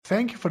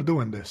thank you for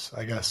doing this,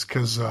 I guess,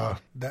 because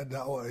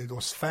it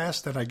was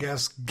fast, and I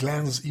guess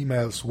Glenn's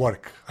emails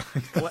work.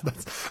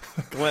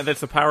 Glenn,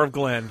 that's the power of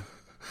Glenn.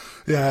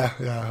 Yeah,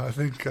 I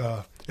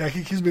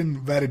think he's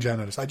been very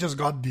generous. I just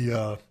got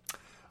the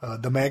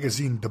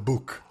magazine, the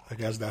book. I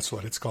guess that's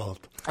what it's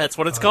called. That's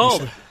what it's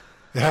called.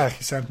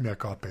 He sent me a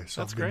copy,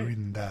 so that's I've been great.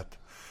 reading that.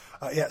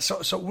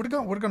 So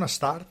we're gonna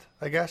start,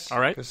 I guess. All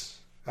right. Because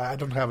I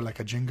don't have like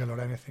a jingle or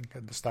anything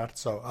at the start,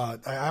 so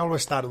I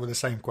always start with the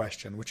same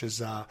question, which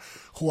is,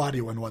 who are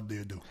you and what do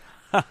you do?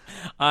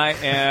 I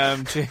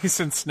am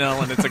Jason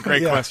Snell, and it's a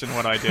great question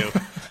what I do.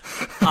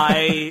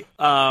 I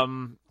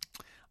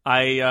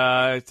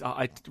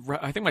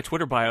think my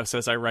Twitter bio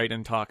says I write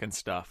and talk and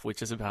stuff,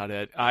 which is about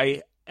it.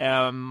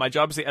 My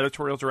job is the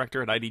editorial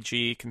director at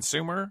IDG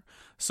Consumer,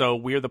 so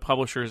we're the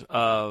publishers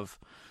of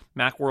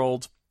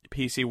Macworld,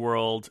 PC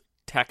World,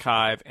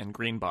 TechHive, and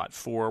Greenbot,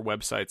 4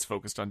 websites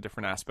focused on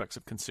different aspects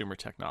of consumer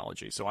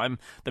technology. So I'm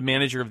the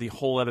manager of the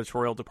whole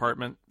editorial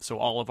department, so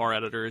all of our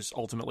editors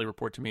ultimately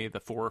report to me. The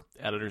 4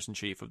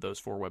 editors-in-chief of those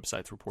 4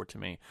 websites report to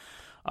me.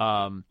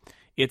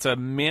 It's a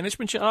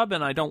management job,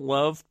 and I don't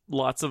love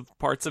lots of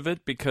parts of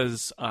it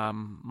because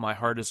my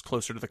heart is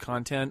closer to the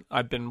content.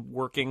 I've been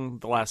working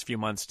the last few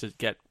months to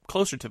get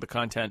closer to the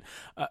content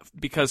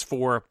because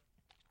for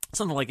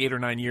something like 8 or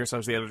 9 years I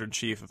was the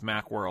editor-in-chief of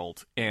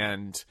Macworld,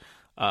 and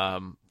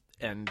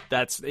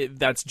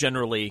that's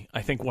generally,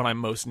 I think, what I'm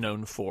most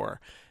known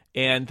for.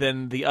 And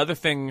then the other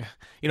thing,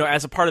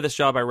 as a part of this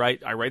job, I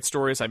write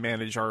stories. I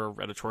manage our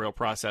editorial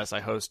process.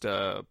 I host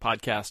a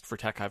podcast for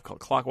TechHive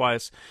called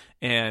Clockwise.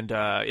 And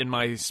in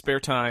my spare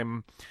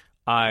time,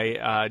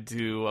 I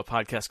do a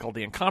podcast called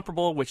The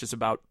Incomparable, which is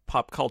about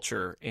pop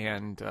culture.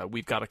 And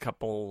we've got a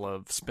couple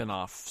of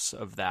spin-offs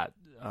of that,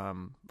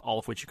 all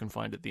of which you can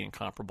find at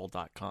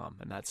theincomparable.com.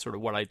 And that's sort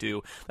of what I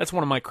do. That's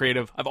one of my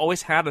creative. I've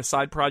always had a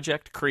side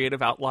project,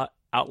 creative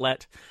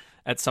outlet.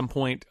 At some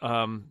point,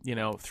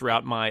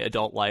 throughout my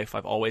adult life,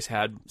 I've always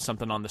had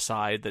something on the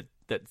side that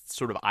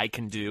sort of I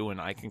can do and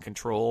I can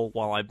control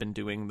while I've been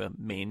doing the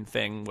main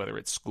thing, whether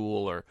it's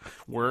school or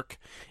work.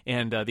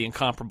 And The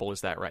Incomparable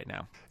is that right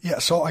now. Yeah,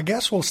 so I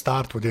guess we'll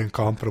start with The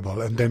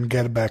Incomparable and then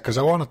get back, because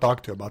I want to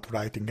talk to you about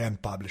writing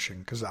and publishing,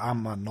 because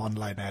I'm an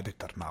online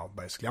editor now,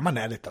 basically. I'm an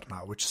editor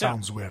now, which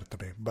sounds weird to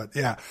me. But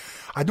yeah,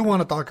 I do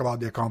want to talk about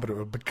The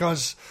Incomparable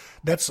because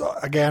that's,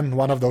 again,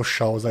 one of those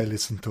shows I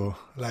listen to.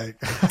 Oh,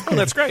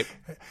 that's great.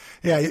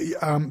 Yeah,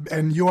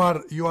 and you are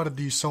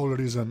the sole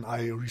reason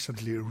I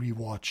recently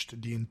rewatched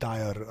the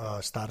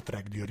entire Star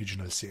Trek, the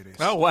original series.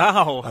 Oh,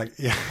 wow.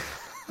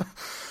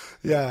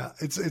 Yeah,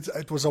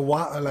 it was a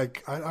while.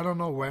 I don't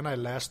know when I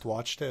last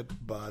watched it,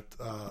 but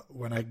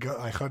when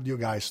I heard you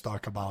guys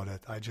talk about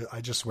it,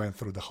 I just went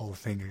through the whole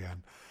thing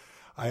again.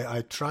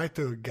 I tried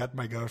to get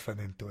my girlfriend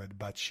into it,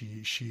 but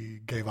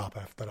she gave up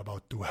after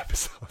about 2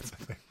 episodes,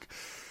 I think.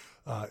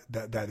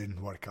 That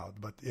didn't work out,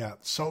 but yeah.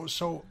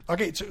 So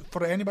okay. So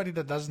for anybody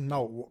that doesn't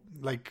know,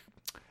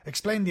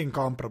 explain The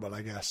Incomparable,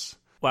 I guess.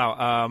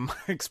 Wow.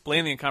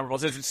 Explain The Incomparable.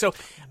 So,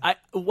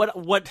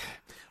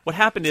 what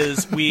happened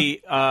is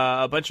we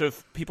a bunch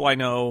of people I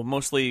know,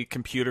 mostly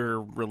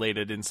computer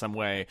related in some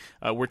way,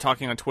 we're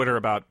talking on Twitter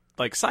about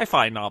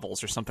sci-fi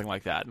novels or something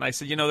like that, and I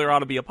said, there ought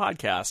to be a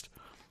podcast,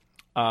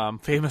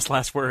 famous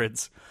last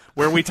words,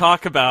 where we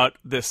talk about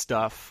this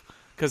stuff.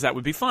 Because that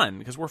would be fun,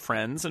 because we're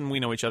friends and we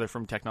know each other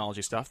from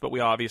technology stuff, but we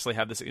obviously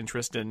have this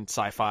interest in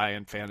sci-fi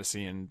and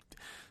fantasy and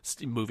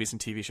movies and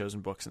TV shows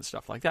and books and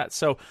stuff like that.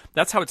 So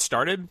that's how it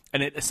started,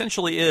 and it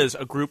essentially is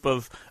a group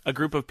of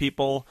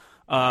people.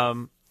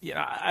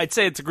 I'd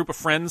say it's a group of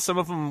friends. Some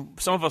of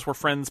us were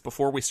friends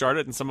before we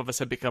started, and some of us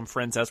have become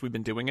friends as we've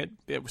been doing it.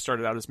 It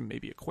started out as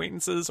maybe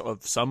acquaintances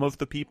of some of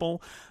the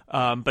people,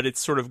 but it's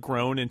sort of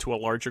grown into a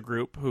larger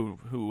group who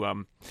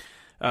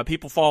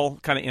people fall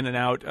kind of in and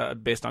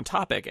out based on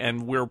topic,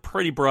 and we're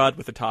pretty broad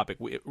with the topic.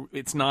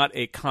 It's not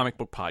a comic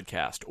book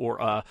podcast or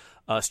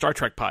a Star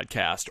Trek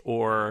podcast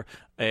or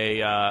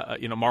a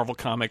Marvel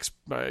Comics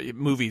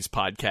movies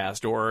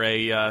podcast or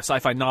a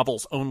sci-fi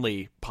novels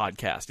only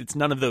podcast. It's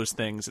none of those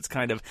things. It's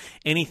kind of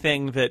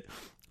anything that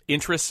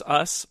interests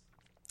us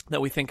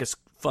that we think is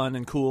fun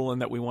and cool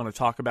and that we want to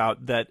talk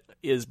about that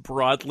is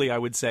broadly, I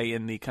would say,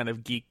 in the kind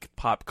of geek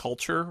pop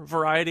culture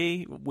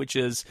variety, which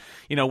is,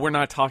 we're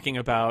not talking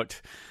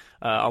about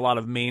a lot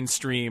of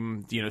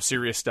mainstream,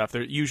 serious stuff.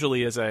 There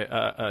usually is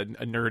a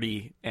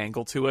nerdy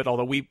angle to it,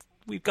 although we've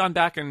gone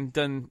back and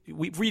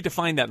we've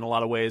redefined that in a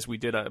lot of ways. We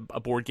did a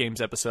board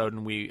games episode,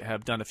 and we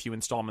have done a few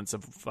installments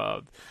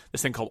of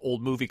this thing called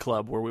Old Movie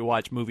Club, where we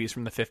watch movies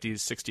from the 50s,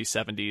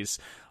 60s,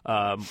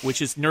 70s,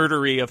 which is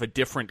nerdery of a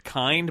different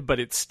kind, but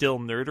it's still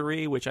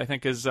nerdery, which I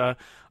think is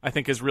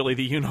really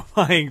the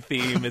unifying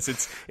theme. Is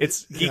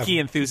it's geeky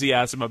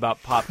enthusiasm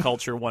about pop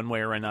culture one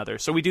way or another.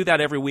 So we do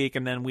that every week,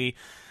 and then we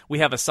we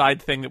have a side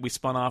thing that we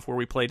spun off where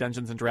we play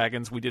Dungeons and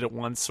Dragons. We did it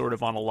once sort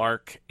of on a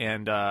lark,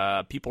 and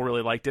people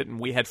really liked it, and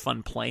we had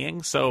fun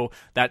playing. So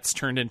that's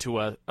turned into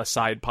a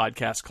side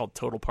podcast called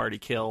Total Party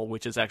Kill,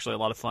 which is actually a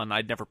lot of fun.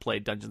 I'd never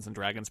played Dungeons and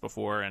Dragons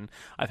before, and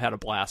I've had a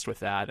blast with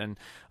that. And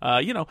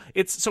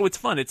it's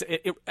fun.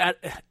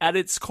 At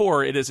its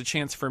core, it is a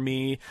chance for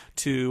me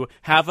to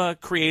have a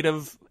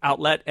creative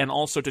outlet and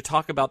also to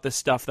talk about this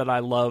stuff that I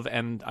love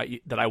and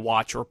that I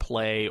watch or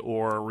play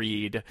or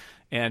read,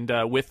 and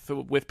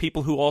with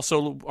people who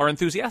also are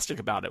enthusiastic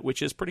about it,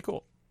 which is pretty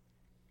cool.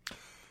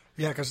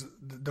 Yeah, because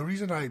the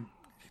reason I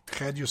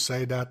had you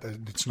say that,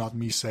 and it's not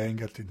me saying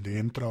it in the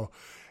intro,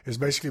 is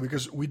basically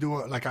because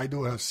I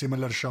do a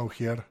similar show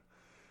here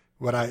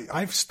where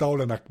I've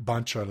stolen a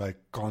bunch of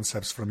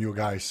concepts from you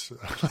guys.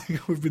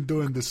 We've been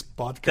doing this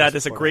podcast. That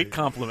is a great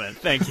compliment.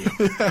 Thank you.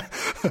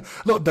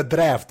 No, the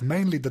draft,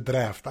 mainly the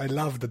draft. I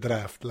love the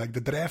draft. Like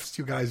the drafts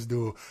you guys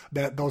do,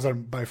 those are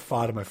by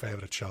far my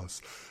favorite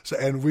shows. So,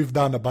 and we've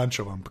done a bunch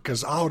of them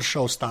because our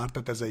show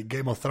started as a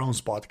Game of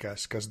Thrones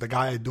podcast because the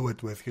guy I do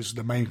it with, he's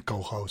the main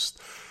co-host.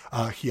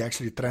 He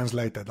actually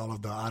translated all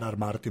of the R.R.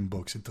 Martin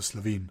books into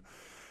Slovene.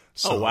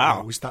 So, oh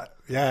wow! He's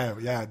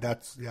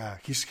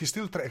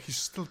still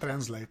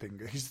translating.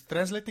 He's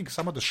translating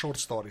some of the short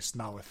stories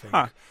now, I think,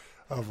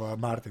 of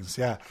Martin's.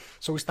 Yeah.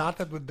 So we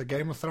started with the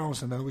Game of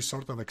Thrones, and then we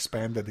sort of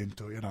expanded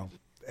into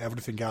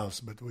everything else.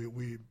 But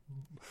we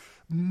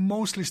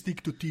mostly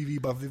stick to TV,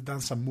 but we've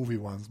done some movie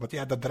ones. But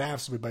yeah, the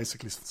drafts we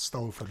basically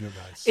stole from you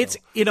guys. So. It's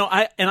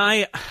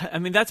I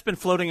mean that's been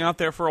floating out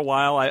there for a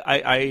while.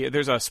 I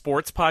there's a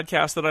sports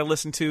podcast that I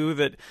listen to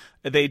that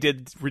they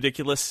did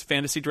ridiculous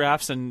fantasy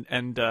drafts,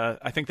 and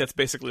I think that's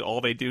basically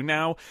all they do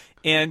now.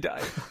 And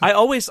I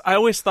always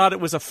thought it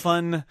was a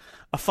fun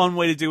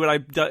way to do it. I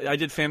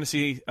did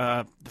fantasy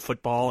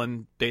football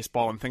and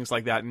baseball and things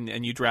like that,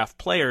 and you draft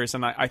players,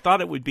 and I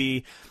thought it would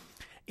be.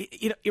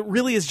 It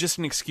really is just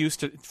an excuse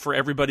for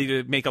everybody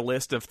to make a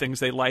list of things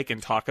they like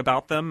and talk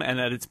about them, and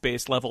at its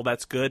base level,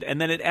 that's good.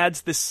 And then it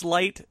adds this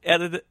slight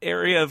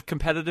area of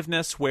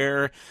competitiveness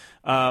where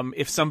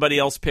if somebody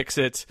else picks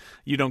it,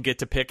 you don't get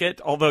to pick it,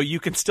 although you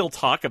can still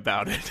talk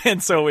about it.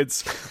 And so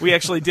we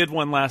actually did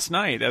one last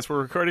night. As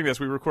we're recording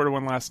this, we recorded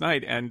one last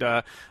night, and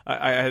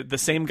the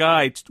same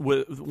guy,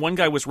 one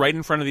guy was right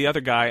in front of the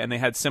other guy, and they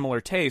had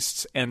similar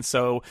tastes. And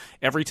so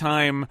every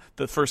time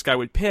the first guy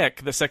would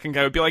pick, the second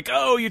guy would be like,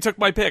 "Oh, you took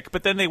my pick."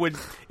 But then it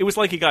was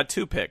like he got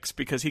two picks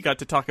because he got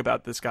to talk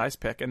about this guy's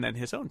pick and then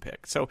his own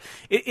pick. So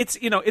it's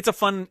a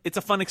fun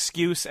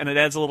excuse, and it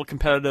adds a little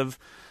competitive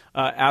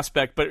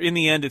aspect. But in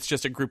the end, it's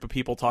just a group of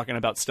people talking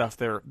about stuff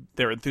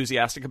they're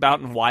enthusiastic about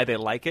and why they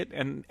like it,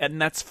 and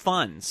that's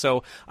fun.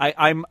 So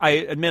I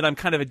admit I'm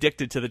kind of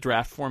addicted to the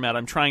draft format.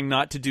 I'm trying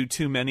not to do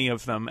too many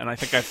of them, and I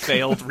think I've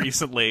failed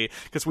recently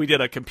because we did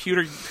a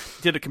computer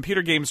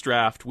games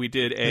draft, we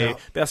did a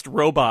best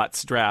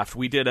robots draft,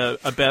 we did a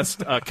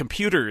best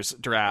computers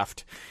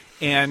draft.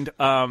 And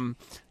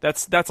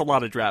that's a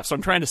lot of drafts. So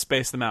I'm trying to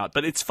space them out,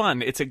 but it's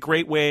fun. It's a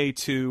great way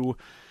to.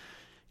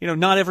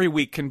 Not every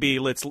week can be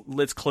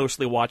let's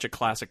closely watch a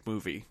classic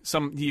movie.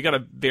 You got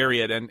to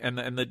vary it,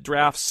 and the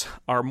drafts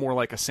are more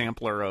like a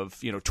sampler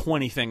of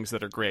 20 things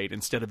that are great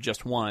instead of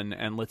just one,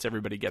 and lets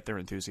everybody get their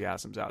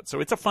enthusiasms out. So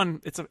it's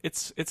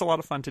a lot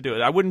of fun to do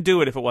it. I wouldn't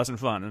do it if it wasn't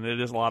fun, and it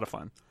is a lot of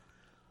fun.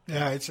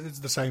 Yeah, it's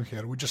the same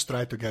here. We just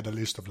try to get a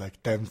list of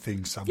 10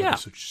 things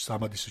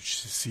somebody should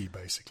see,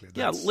 basically.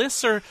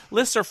 Lists are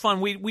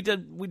fun. We've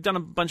done a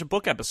bunch of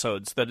book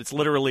episodes that it's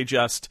literally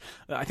just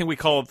I think we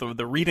call it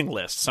the reading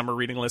list, summer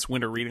reading list,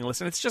 winter reading list,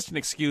 and it's just an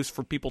excuse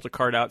for people to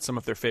card out some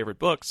of their favorite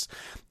books.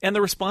 And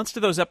the response to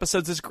those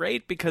episodes is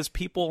great because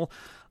people.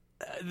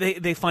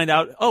 They find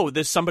out,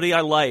 there's somebody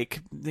I like,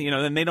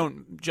 and they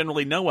don't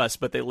generally know us,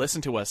 but they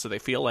listen to us, so they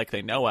feel like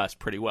they know us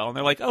pretty well. And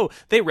they're like,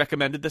 they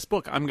recommended this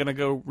book. I'm going to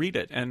go read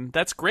it. And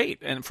that's great.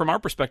 And from our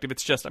perspective,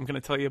 it's just, I'm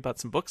going to tell you about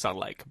some books I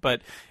like.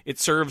 But it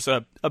serves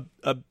a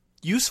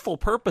useful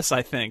purpose,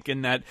 I think,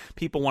 in that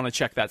people want to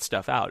check that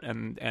stuff out.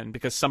 And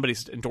because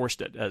somebody's endorsed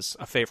it as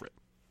a favorite.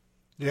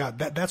 Yeah,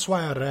 that's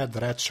why I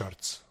read Red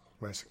Shirts,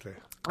 basically.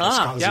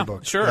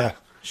 Book. Sure. Yeah.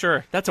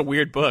 Sure. That's a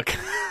weird book.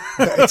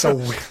 It's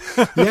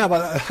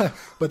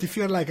but if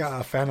you're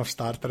a fan of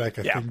Star Trek,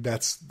 I think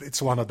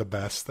it's one of the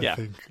best. I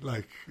think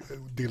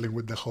dealing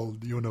with the whole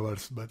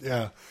universe. But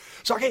yeah,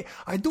 so okay,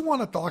 I do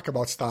want to talk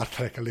about Star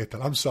Trek a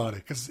little. I'm sorry,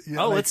 because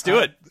let's do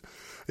it.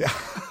 Yeah.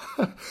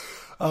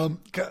 I'm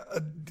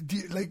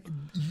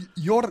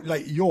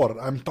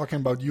talking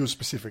about you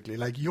specifically.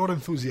 Your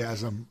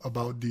enthusiasm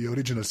about the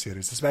original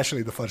series,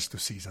 especially the first two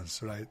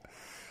seasons, right?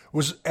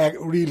 Was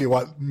really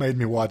what made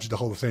me watch the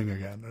whole thing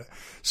again.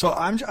 So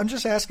I'm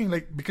just asking,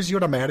 because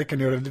you're American,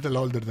 you're a little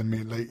older than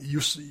me.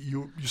 You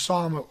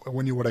saw him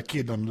when you were a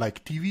kid on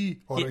TV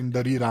or in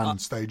the rerun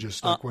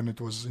stages, when it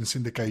was in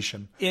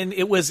syndication.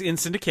 It was in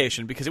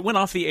syndication because it went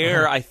off the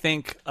air. I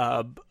think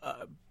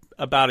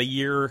about a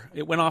year.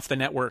 It went off the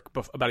network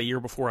about a year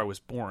before I was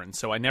born,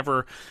 so I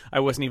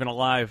wasn't even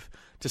alive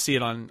to see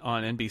it on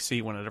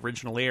NBC when it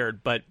originally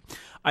aired. But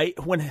John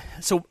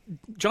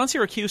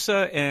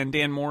Siracusa and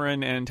Dan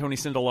Moren and Tony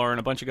Sindelar and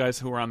a bunch of guys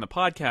who are on the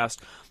podcast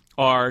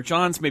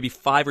John's maybe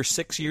 5 or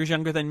 6 years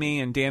younger than me,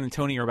 and Dan and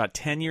Tony are about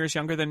 10 years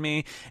younger than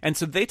me. And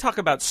so they talk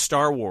about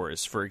Star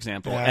Wars, for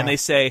example, and they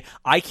say,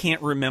 I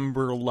can't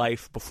remember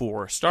life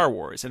before Star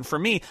Wars. And for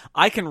me,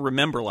 I can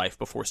remember life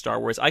before Star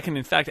Wars. I can,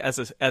 in fact, as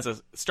a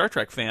Star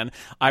Trek fan,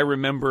 I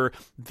remember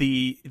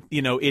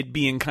it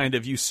being kind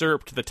of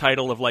usurped, the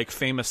title of like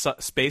famous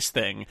space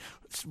thing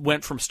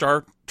went from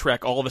Star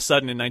Trek all of a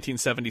sudden in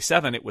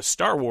 1977. It was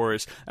Star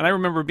Wars, and I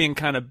remember being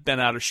kind of bent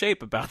out of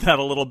shape about that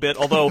a little bit,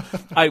 although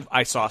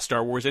I saw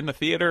Star Wars in the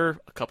theater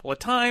a couple of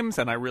times,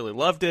 and I really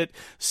loved it,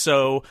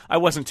 so I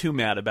wasn't too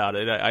mad about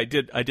it. I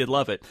did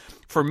love it.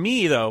 For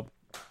me, though,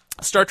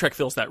 Star Trek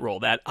fills that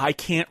role, that I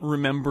can't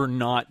remember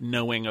not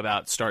knowing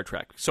about Star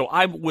Trek. So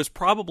I was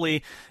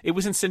it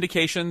was in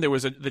syndication. There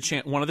was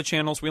one of the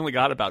channels. We only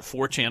got about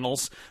 4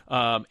 channels,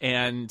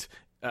 and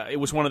it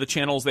was one of the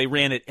channels. They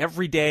ran it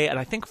every day at,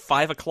 I think,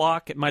 5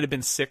 o'clock. It might have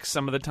been 6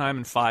 some of the time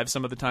and 5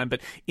 some of the time.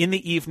 But in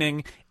the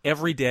evening,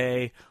 every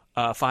day,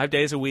 5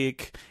 days a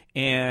week.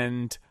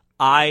 And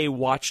I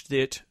watched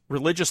it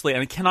religiously,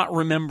 and I cannot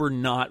remember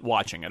not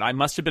watching it. I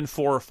must have been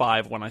 4 or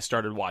 5 when I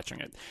started watching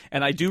it.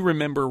 And I do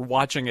remember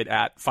watching it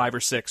at 5 or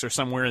 6 or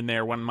somewhere in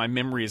there when my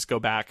memories go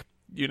back,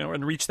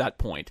 and reach that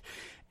point.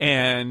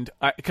 And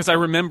because I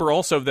remember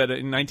also that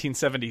in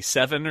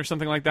 1977 or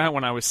something like that,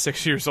 when I was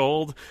 6 years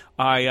old,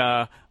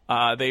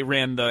 they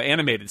ran the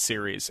animated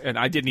series, and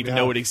I didn't even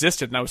know it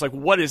existed. And I was like,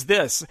 "What is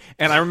this?"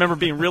 And I remember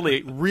being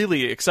really,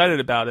 really excited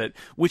about it,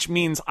 which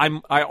means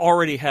I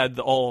already had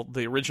all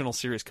the original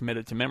series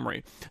committed to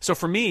memory. So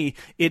for me,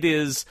 it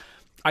is.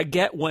 I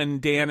get when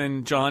Dan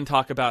and John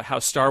talk about how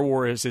Star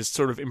Wars is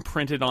sort of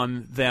imprinted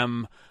on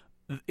them.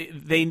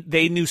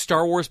 They knew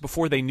Star Wars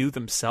before they knew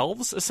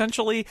themselves,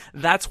 essentially.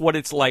 That's what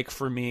it's like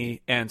for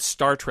me and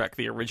Star Trek,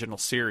 the original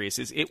series.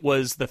 It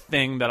was the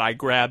thing that I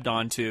grabbed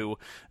onto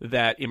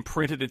that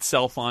imprinted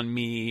itself on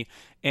me.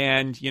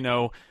 And,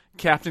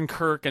 Captain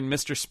Kirk and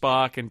Mr.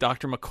 Spock and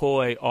Dr.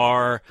 McCoy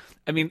are,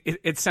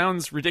 it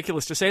sounds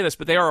ridiculous to say this,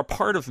 but they are a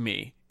part of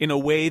me in a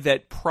way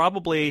that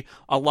probably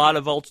a lot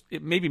of,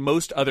 maybe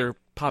most other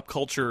pop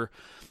culture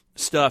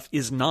stuff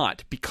is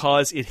not,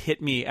 because it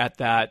hit me at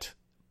that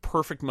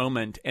perfect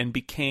moment and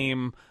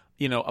became,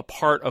 a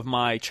part of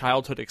my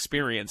childhood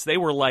experience. They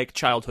were like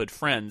childhood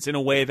friends in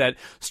a way that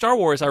Star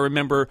Wars, I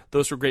remember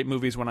those were great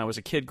movies when I was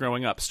a kid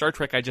growing up. Star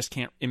Trek, I just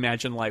can't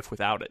imagine life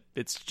without it.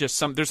 It's just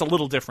there's a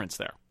little difference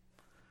there.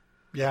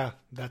 Yeah,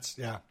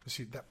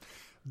 see,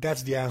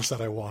 that's the answer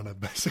I wanted,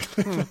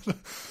 basically.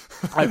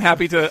 I'm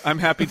happy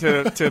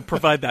to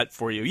provide that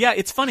for you. Yeah,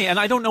 it's funny, and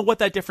I don't know what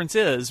that difference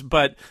is,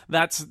 but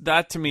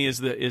that to me is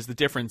the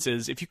difference.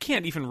 Is if you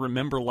can't even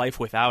remember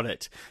life without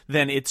it,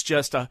 then it's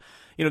just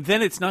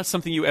then it's not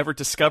something you ever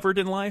discovered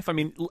in life.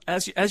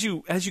 As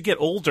you get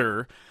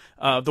older,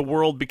 the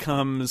world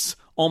becomes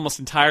almost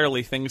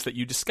entirely things that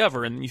you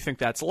discover, and you think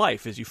that's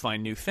life as you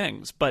find new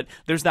things. But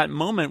there's that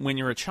moment when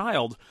you're a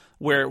child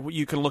where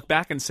you can look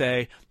back and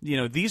say,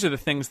 these are the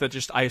things that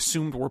just I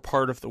assumed were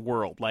part of the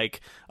world, like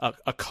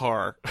a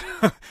car,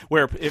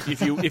 where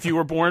if you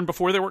were born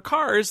before there were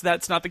cars,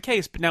 that's not the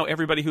case. But now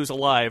everybody who's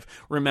alive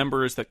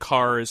remembers that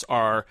cars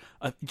are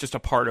just a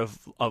part of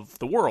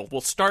the world.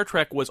 Well, Star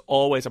Trek was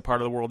always a part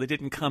of the world. It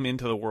didn't come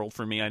into the world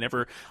for me. I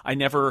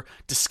never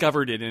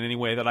discovered it in any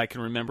way that I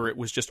can remember. It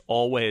was just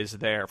always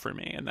there for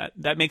me, and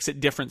that makes it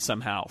different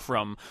somehow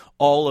from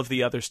all of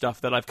the other stuff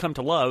that I've come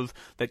to love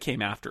that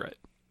came after it.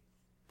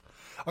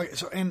 Okay,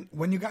 so and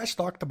when you guys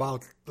talked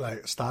about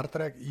like Star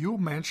Trek, you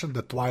mentioned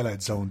the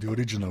Twilight Zone, the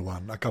original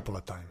one, a couple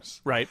of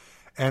times, right?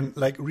 And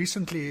like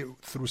recently,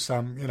 through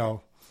some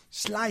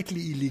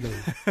slightly illegal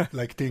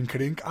like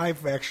tinkering,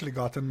 I've actually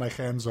gotten my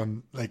hands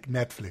on like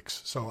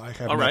Netflix, so I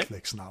have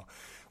Netflix now,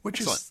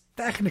 which is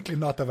technically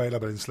not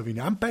available in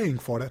Slovenia. I'm paying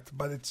for it,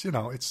 but it's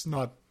it's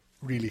not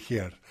really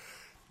here.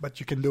 But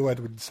you can do it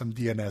with some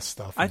DNS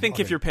stuff. I think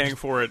if you're paying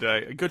for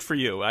it, good for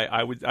you.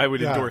 I would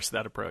endorse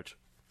that approach.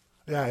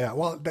 Yeah.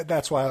 Well,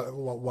 that's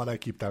what I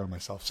keep telling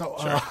myself. So,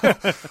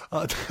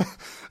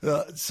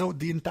 so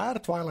the entire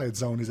Twilight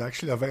Zone is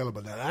actually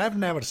available there. I've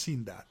never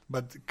seen that,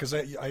 but because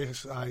I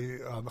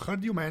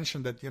heard you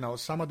mention that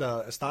some of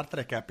the Star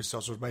Trek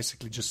episodes were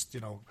basically just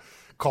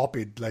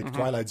copied like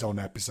Twilight Zone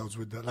episodes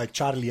with like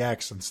Charlie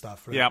X and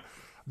stuff. Right? Yeah,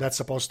 that's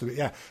supposed to be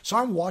So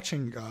I'm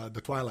watching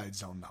the Twilight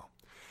Zone now.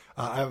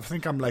 I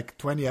think I'm like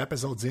 20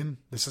 episodes in.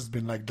 This has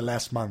been like the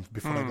last month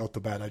before I go to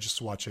bed. I just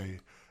watch a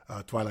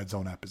Twilight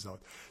Zone episode.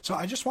 So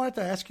I just wanted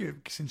to ask you,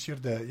 since you're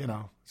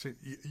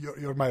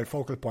you're my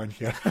focal point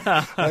here,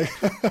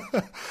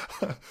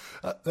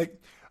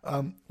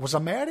 was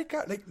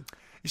America like?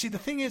 You see, the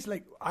thing is,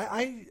 like,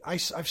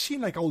 I've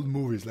seen like old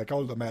movies, like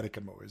old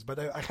American movies, but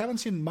I haven't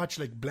seen much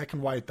like black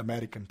and white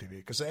American TV,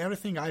 because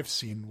everything I've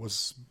seen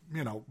was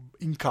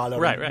in color,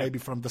 right. Maybe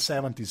from the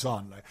 70s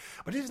on, like.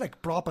 But it's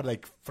like proper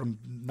like from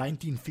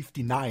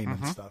 1959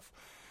 and stuff.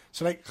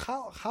 So like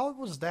how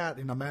was that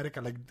in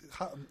America? Like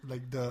how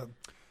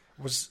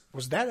was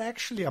that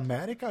actually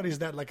America, or is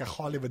that like a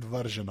Hollywood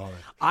version of it?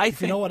 I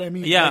think, you know what I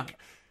mean? Yeah. Like,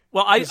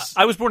 well, I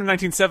was born in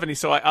 1970,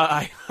 so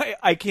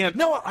I can't.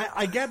 No,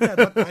 I get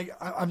that, but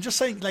I'm just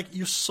saying, like,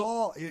 you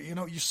saw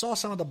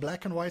some of the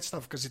black and white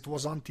stuff because it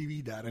was on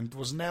TV there, and it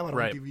was never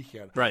on TV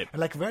here. Right.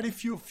 And like very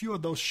few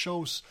of those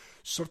shows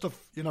sort of,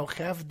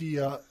 have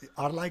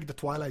are like the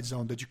Twilight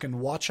Zone, that you can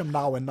watch them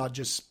now and not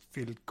just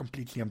feel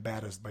completely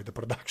embarrassed by the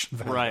production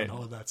value and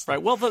all of that stuff.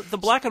 Right. Well, the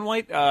black and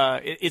white,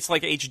 it's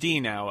like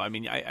HD now. I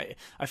mean, I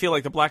feel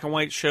like the black and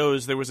white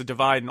shows, there was a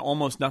divide and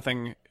almost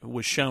nothing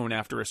was shown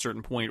after a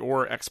certain point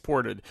or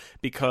exported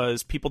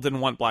because people didn't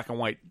want black and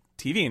white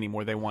TV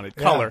anymore. They wanted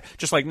color.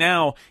 Just like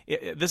now,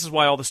 this is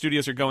why all the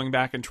studios are going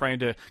back and trying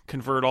to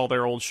convert all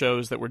their old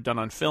shows that were done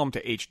on film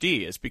to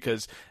HD, is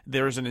because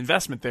there's an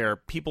investment there.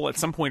 People at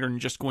some point are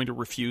just going to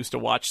refuse to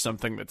watch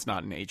something that's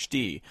not in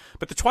HD.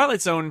 But the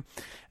Twilight Zone,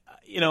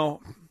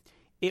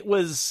 it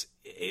was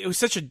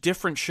such a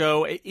different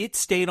show. It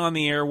stayed on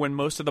the air when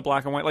most of the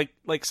black and white,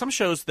 like some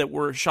shows that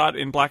were shot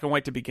in black and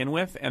white to begin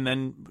with and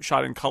then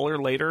shot in color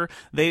later,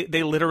 they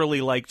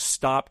literally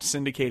stopped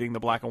syndicating the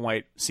black and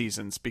white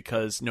seasons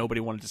because nobody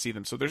wanted to see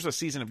them. So there's a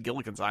season of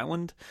Gilligan's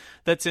Island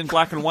that's in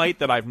black and white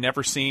that I've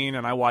never seen,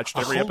 and I watched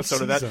every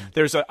episode of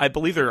that. I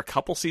believe there are a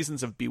couple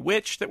seasons of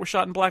Bewitched that were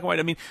shot in black and white.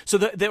 I mean, so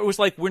there was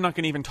we're not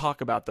going to even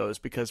talk about those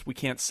because we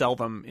can't sell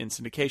them in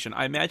syndication.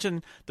 I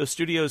imagine those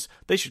studios,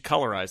 they should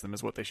colorize them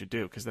is what they should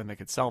do, because then they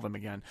could sell them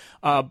again.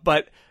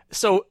 But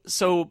so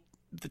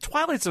the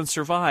Twilight Zone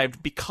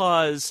survived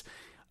because,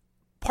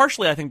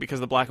 partially I think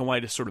because the black and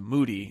white is sort of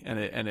moody, and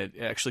it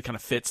actually kind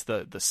of fits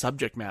the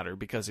subject matter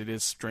because it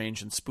is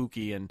strange and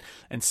spooky and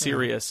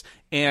serious,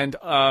 and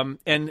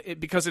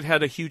because it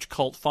had a huge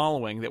cult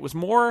following that was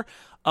more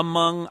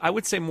among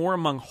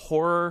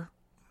horror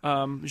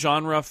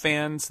genre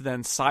fans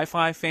than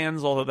sci-fi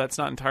fans, although that's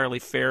not entirely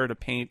fair to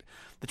paint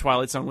the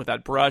Twilight Zone with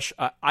that brush.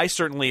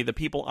 The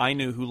people I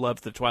knew who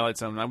loved the Twilight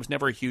Zone, and I was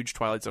never a huge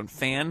Twilight Zone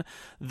fan,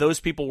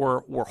 those people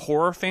were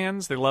horror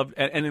fans. They loved,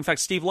 and in fact,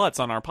 Steve Lutz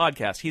on our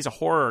podcast, he's a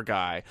horror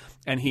guy,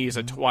 and he's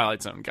a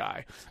Twilight Zone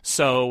guy.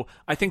 So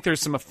I think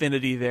there's some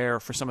affinity there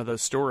for some of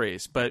those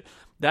stories. But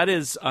that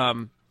is...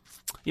 and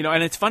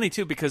it's funny,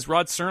 too, because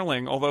Rod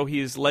Serling, although he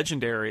is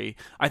legendary,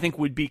 I think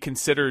would be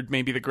considered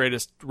maybe the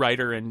greatest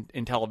writer in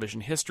television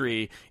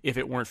history if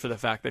it weren't for the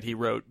fact that he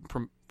wrote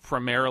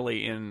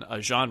primarily in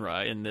a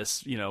genre, in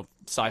this,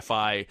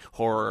 sci-fi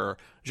horror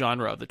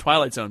genre of the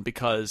Twilight Zone,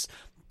 because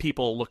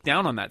people look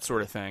down on that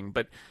sort of thing.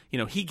 But,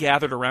 he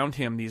gathered around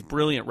him these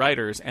brilliant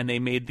writers, and they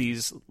made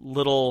these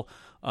little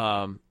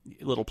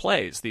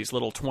plays, these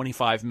little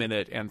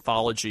 25-minute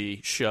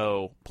anthology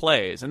show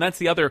plays. And that's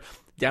the other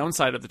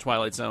downside of the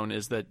Twilight Zone,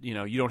 is that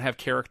you don't have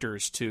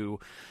characters to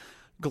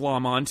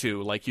glom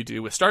onto like you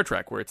do with Star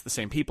Trek, where it's the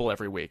same people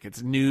every week.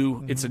 It's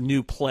new. It's a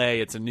new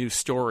play. It's a new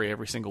story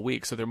every single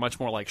week. So they're much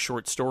more like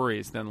short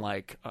stories than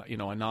like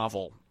a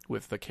novel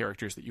with the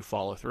characters that you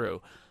follow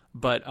through.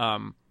 But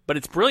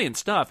it's brilliant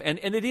stuff, and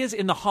it is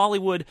in the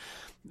Hollywood.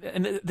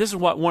 And this is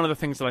one of the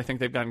things that I think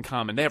they've got in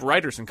common. They have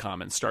writers in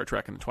common, Star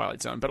Trek and the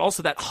Twilight Zone, but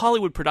also that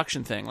Hollywood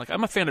production thing. Like,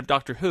 I'm a fan of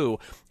Doctor Who,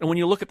 and when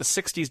you look at the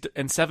 60s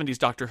and 70s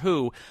Doctor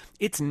Who,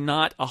 it's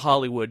not a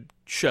Hollywood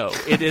show.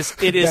 It is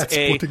That's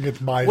putting it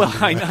mildly. Well,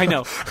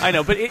 I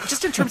know, but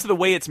just in terms of the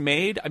way it's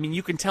made, I mean,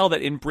 you can tell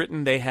that in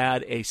Britain they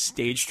had a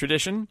stage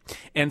tradition,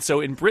 and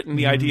so in Britain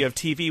the idea of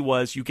TV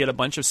was you get a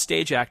bunch of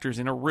stage actors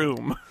in a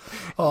room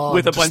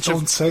with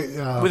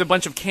a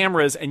bunch of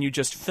cameras, and you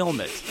just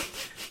film it.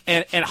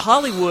 And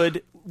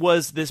Hollywood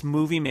was this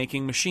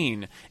movie-making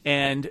machine,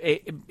 and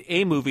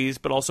A movies,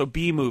 but also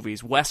B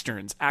movies,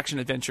 westerns,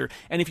 action-adventure.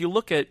 And if you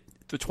look at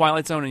the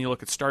Twilight Zone and you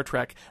look at Star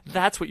Trek,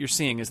 that's what you're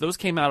seeing, is those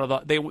came out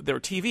of they're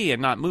TV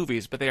and not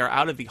movies, but they are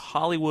out of the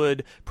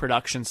Hollywood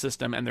production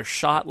system, and they're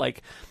shot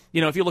like,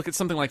 if you look at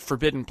something like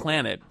Forbidden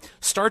Planet,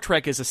 Star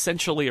Trek is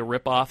essentially a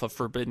ripoff of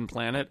Forbidden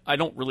Planet. I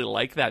don't really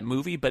like that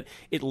movie, but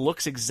it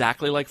looks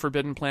exactly like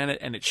Forbidden Planet,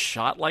 and it's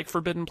shot like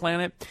Forbidden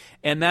Planet.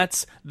 And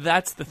that's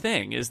the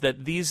thing, is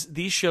that these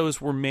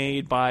shows were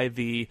made by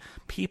the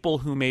people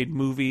who made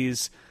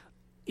movies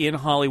in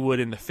Hollywood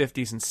in the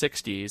 50s and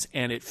 60s,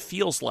 and it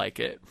feels like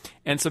it.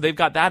 And so they've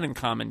got that in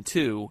common,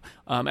 too.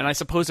 And I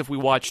suppose if we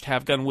watched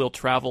Have Gun Will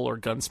Travel or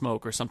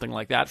Gunsmoke or something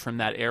like that from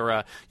that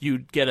era,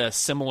 you'd get a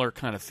similar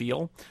kind of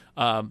feel.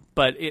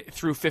 But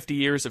through 50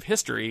 years of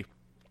history,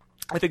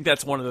 I think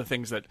that's one of the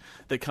things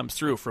that comes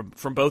through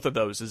from both of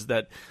those, is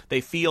that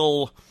they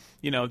feel,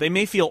 they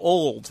may feel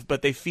old,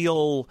 but they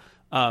feel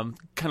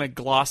kind of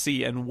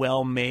glossy and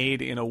well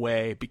made in a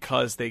way,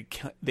 because they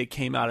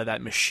came out of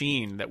that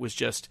machine that was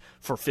just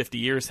for 50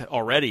 years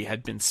already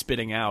had been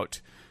spitting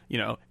out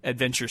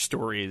adventure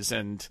stories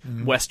and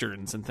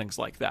westerns and things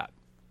like that.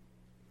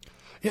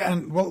 Yeah,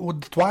 and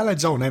with Twilight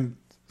Zone and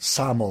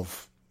some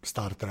of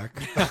Star Trek,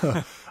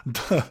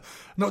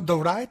 the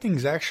writing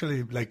is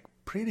actually like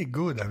pretty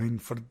good. I mean,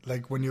 for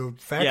like when you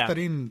factor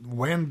in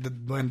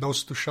when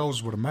those two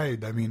shows were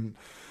made, I mean.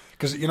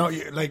 because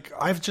like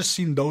I've just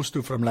seen those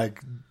two from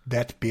like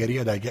that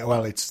period. I get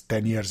well, it's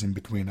 10 years in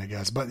between, I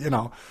guess, but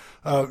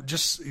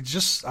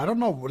just I don't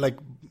know, like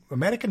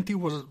American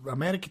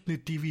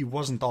TV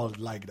wasn't all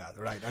like that,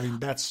 right? I mean,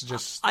 that's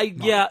just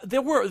yeah.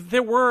 There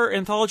were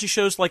anthology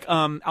shows like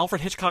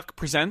Alfred Hitchcock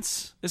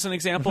Presents is an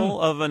example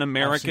of an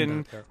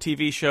American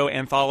TV show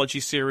anthology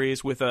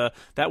series with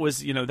that was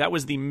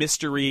the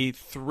mystery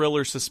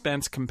thriller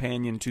suspense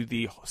companion to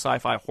the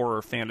sci-fi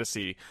horror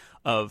fantasy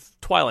of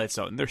Twilight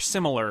Zone. They're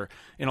similar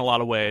in a lot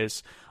of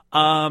ways.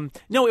 No,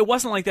 it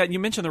wasn't like that. You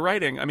mentioned the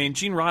writing. I mean,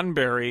 Gene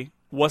Roddenberry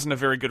wasn't a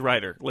very good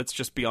writer, let's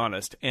just be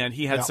honest. And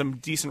he had some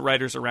decent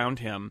writers around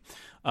him.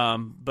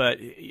 But,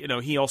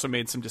 he also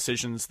made some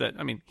decisions that,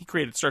 I mean, he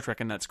created Star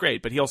Trek and that's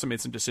great, but he also made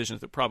some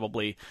decisions that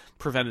probably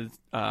prevented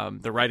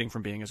the writing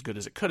from being as good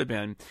as it could have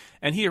been.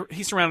 And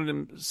he surrounded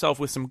himself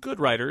with some good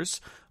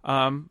writers,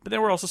 but there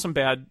were also some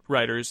bad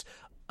writers.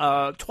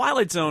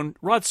 Twilight Zone,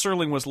 Rod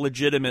Serling was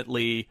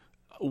legitimately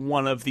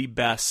one of the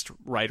best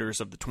writers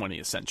of the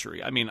 20th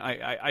century. I mean,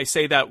 I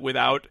say that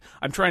without...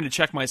 I'm trying to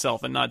check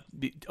myself and not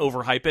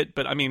overhype it,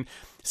 but I mean,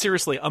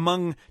 seriously,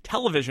 among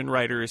television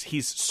writers,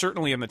 he's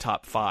certainly in the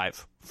top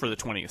 5 for the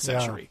 20th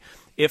century.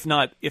 If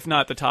not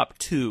the top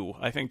 2.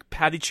 I think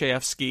Paddy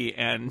Chayefsky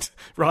and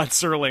Rod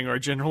Serling are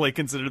generally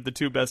considered the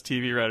 2 best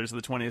TV writers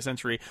of the 20th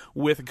century,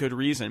 with good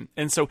reason.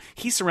 And so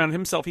he surrounded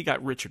himself. He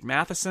got Richard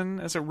Matheson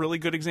as a really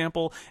good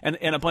example, and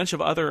a bunch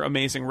of other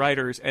amazing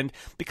writers. And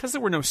because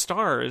there were no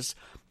stars,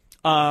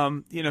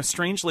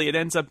 strangely, it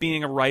ends up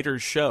being a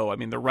writer's show. I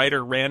mean, the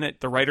writer ran it.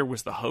 The writer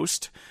was the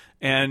host.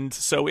 And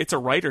so it's a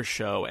writer's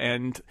show.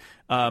 And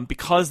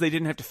because they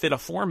didn't have to fit a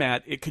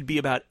format, it could be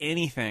about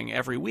anything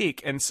every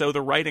week. And so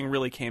the writing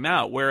really came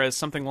out. Whereas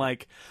something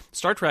like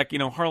Star Trek,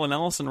 Harlan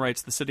Ellison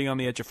writes The City on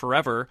the Edge of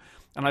Forever.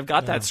 And I've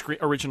got that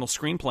original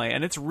screenplay,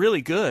 and it's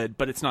really good,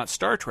 but it's not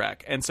Star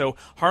Trek. And so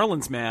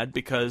Harlan's mad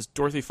because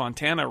Dorothy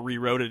Fontana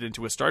rewrote it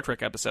into a Star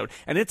Trek episode,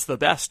 and it's the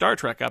best Star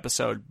Trek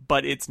episode,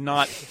 but it's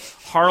not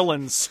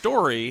Harlan's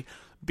story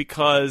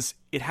because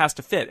it has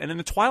to fit. And in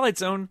the Twilight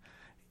Zone,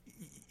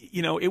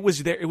 it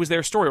was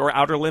their story, or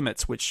Outer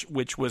Limits, which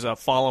was a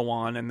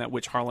follow-on, and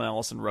which Harlan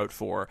Ellison wrote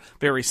for,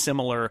 very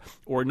similar,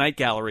 or Night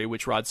Gallery,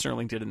 which Rod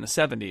Serling did in the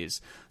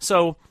 70s.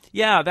 So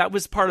yeah, that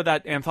was part of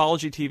that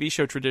anthology TV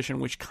show tradition,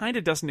 which kind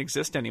of doesn't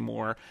exist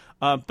anymore.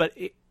 But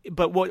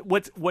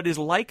what is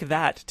like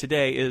that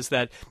today is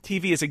that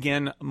TV is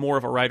again more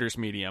of a writer's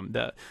medium.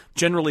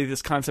 Generally,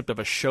 this concept of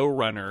a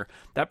showrunner,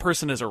 that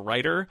person is a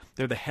writer,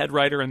 they're the head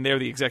writer, and they're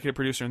the executive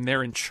producer, and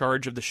they're in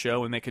charge of the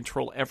show, and they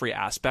control every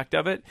aspect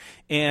of it.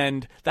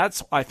 And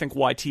that's, I think,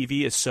 why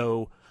TV is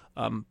so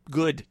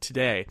good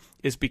today,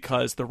 is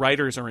because the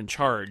writers are in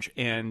charge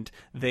and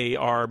they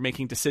are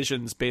making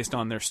decisions based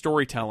on their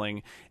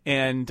storytelling.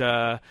 And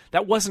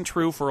that wasn't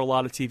true for a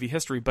lot of TV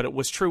history, but it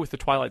was true with the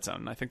Twilight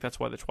Zone. And I think that's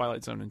why the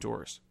Twilight Zone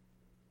endures.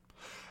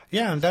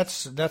 Yeah, and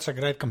that's a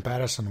great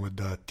comparison with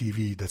the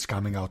TV that's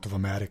coming out of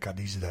America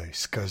these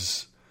days,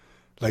 because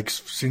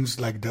since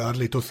the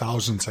early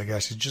 2000s, I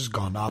guess, it's just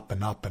gone up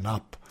and up and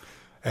up.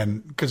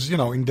 And because,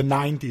 in the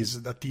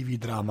 90s, the TV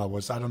drama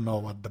was, I don't know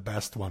what the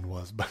best one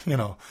was, but,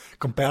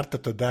 compared to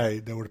today,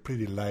 they were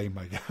pretty lame,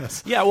 I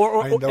guess. Yeah,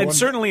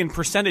 certainly in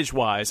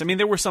percentage-wise. I mean,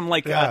 there were some,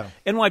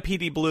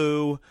 NYPD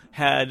Blue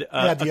had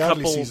a the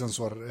couple... early seasons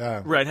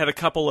were, Right, had a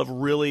couple of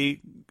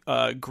really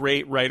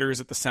great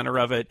writers at the center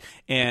of it,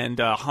 and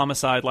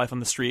Homicide: Life on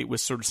the Street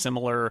was sort of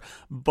similar,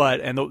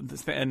 and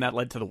that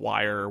led to The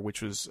Wire,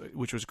 which was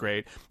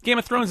great. Game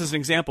of Thrones is an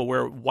example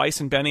where Weiss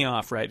and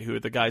Benioff, right, who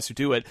are the guys who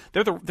do it,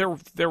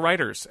 they're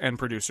writers and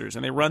producers,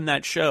 and they run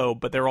that show,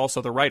 but they're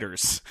also the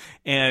writers,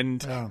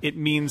 and it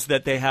means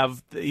that they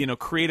have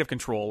creative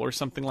control. Or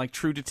something like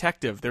True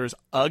Detective, there's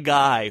a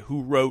guy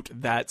who wrote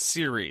that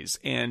series,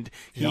 and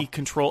he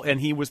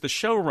was the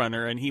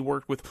showrunner, and he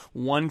worked with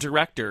one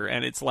director,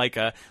 and it's like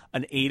an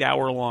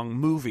 8-hour-long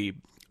movie,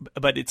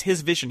 but it's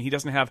his vision. He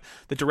doesn't have...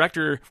 The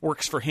director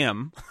works for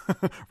him,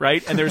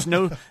 right? And there's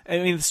no... I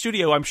mean, the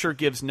studio, I'm sure,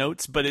 gives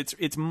notes, but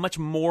it's much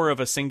more of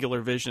a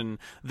singular vision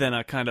than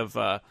a kind of...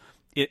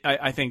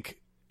 I think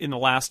in the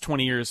last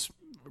 20 years...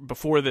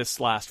 Before this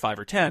last 5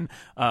 or 10,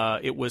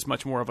 it was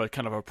much more of a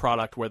kind of a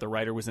product where the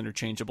writer was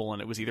interchangeable,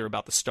 and it was either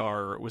about the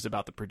star or it was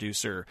about the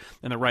producer,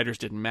 and the writers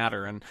didn't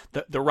matter. And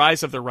the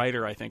rise of the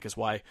writer, I think, is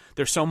why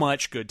there's so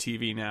much good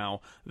TV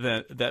now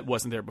that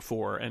wasn't there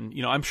before. And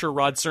I'm sure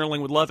Rod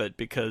Serling would love it,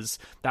 because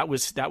that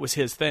was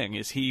his thing.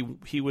 Is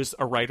he was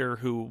a writer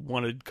who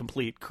wanted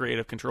complete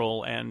creative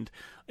control and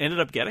ended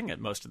up getting it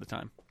most of the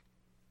time.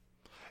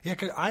 Yeah,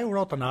 'cause I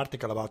wrote an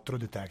article about True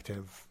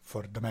Detective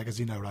for the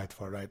magazine I write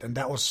for, right? And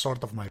that was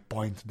sort of my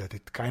point, that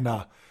it kind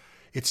of,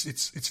 it's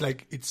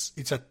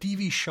a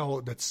TV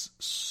show that's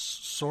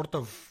sort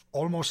of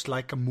almost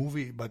like a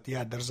movie, but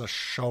yeah, there's a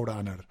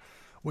showrunner,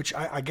 which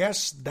I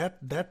guess that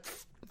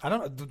I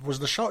don't know, was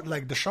the show, the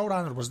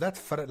showrunner,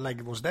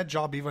 was that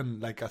job even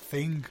like a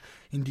thing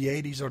in the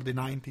 80s or the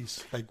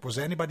 90s? Was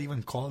anybody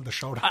even called the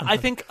showrunner? I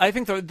think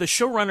the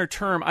showrunner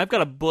term, I've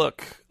got a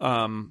book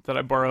that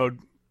I borrowed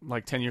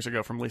like 10 years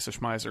ago from Lisa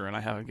Schmeiser, and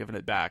I haven't given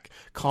it back,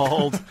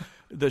 called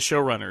The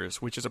Showrunners,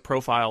 which is a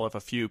profile of a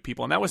few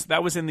people. And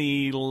that was in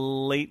the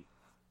late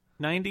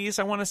 90s,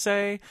 I want to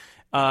say.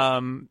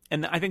 And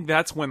I think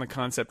that's when the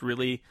concept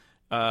really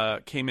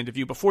came into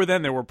view. Before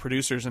then, there were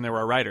producers and there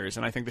were writers,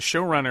 and I think the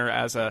showrunner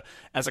as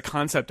a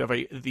concept of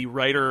the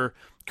writer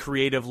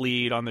creative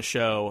lead on the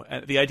show,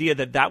 the idea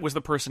that was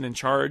the person in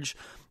charge,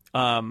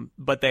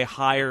 but they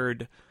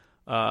hired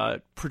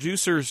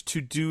producers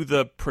to do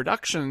the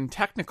production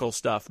technical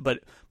stuff, but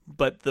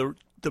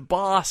the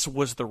boss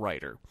was the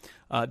writer.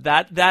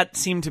 That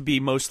seemed to be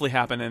mostly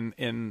happen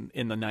in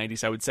the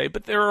 90s, I would say,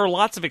 but there are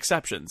lots of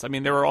exceptions. I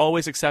mean, there are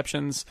always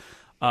exceptions.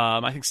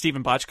 I think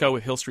Stephen Bochco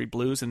with Hill Street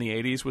Blues in the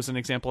 80s was an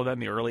example of that. In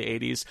the early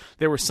 80s,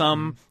 there were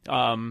some,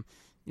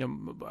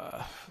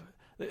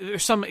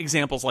 there's some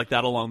examples like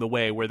that along the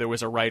way where there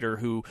was a writer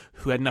who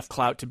had enough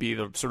clout to be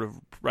the sort of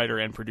writer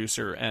and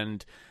producer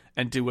and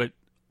do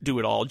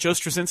it all. Joe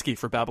Straczynski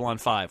for Babylon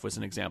 5 was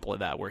an example of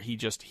that, where he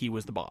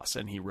was the boss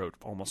and he wrote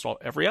almost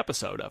every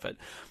episode of it.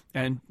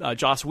 And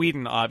Joss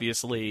Whedon,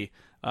 obviously.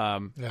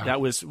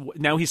 That was,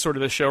 now he's sort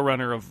of the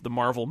showrunner of the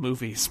Marvel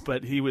movies,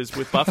 but he was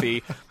with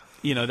Buffy.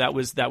 That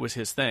was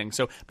his thing.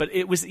 So, but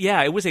it was a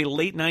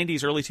late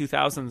 90s, early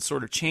 2000s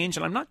sort of change,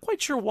 and I'm not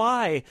quite sure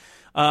why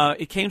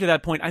it came to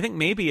that point. I think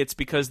maybe it's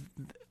because,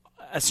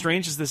 as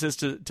strange as this is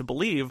to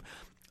believe,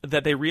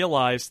 that they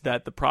realized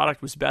that the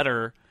product was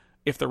better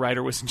if the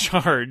writer was in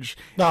charge.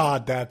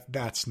 No,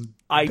 that's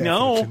I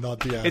know not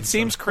the answer. It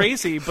seems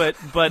crazy, but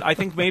I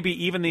think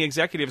maybe even the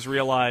executives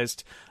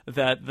realized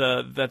that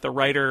the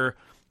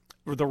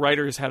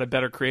writers had a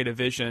better creative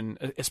vision,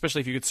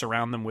 especially if you could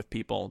surround them with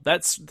people.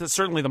 That's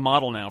certainly the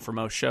model now for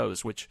most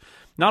shows, which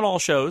not all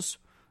shows.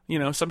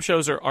 Some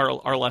shows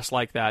are less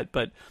like that.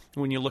 But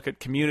when you look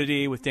at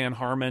Community with Dan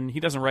Harmon, he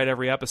doesn't write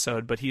every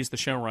episode, but he's the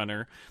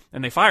showrunner,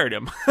 and they fired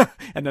him,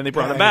 and then they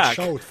brought him back.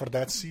 It showed for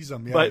that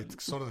season. Yeah, it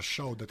sort of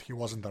showed that he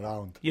wasn't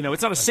around.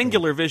 It's not a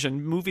singular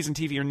vision. Movies and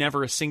TV are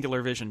never a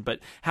singular vision, but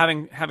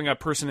having a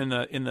person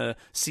in the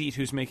seat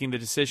who's making the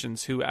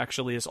decisions, who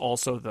actually is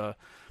also the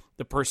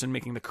person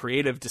making the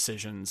creative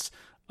decisions,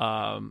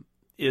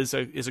 is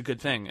a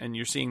good thing, and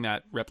you're seeing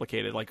that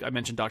replicated. Like I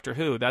mentioned, Doctor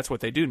Who. That's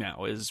what they do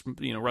now. Is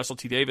Russell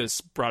T Davies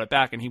brought it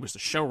back, and he was the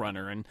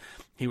showrunner, and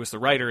he was the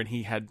writer, and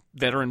he had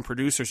veteran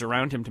producers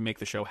around him to make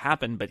the show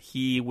happen, but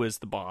he was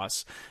the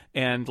boss.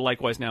 And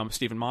likewise now,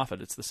 Stephen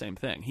Moffat. It's the same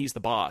thing. He's the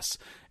boss,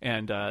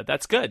 and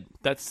that's good.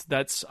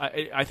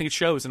 I think it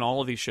shows in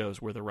all of these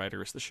shows where the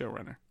writer is the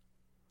showrunner.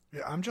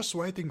 Yeah, I'm just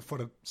waiting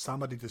for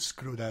somebody to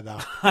screw that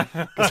up.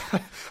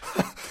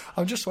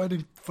 I'm just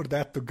waiting for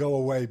that to go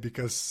away,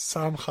 because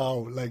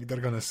somehow, they're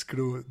gonna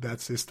screw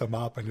that system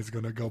up, and it's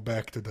gonna go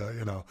back to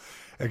the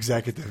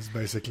executives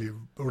basically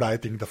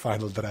writing the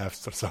final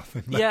drafts or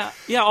something. Yeah.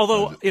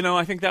 Although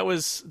I think that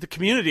was the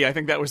Community. I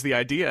think that was the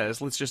idea: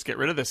 is let's just get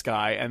rid of this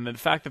guy. And the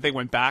fact that they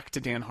went back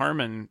to Dan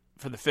Harmon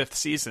for the 5th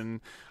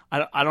season,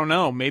 I don't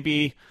know.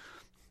 Maybe.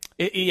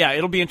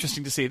 It'll be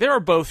interesting to see. There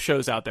are both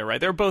shows out there, right?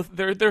 There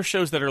are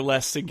shows that are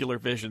less singular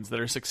visions that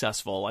are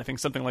successful. I think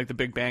something like The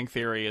Big Bang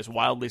Theory is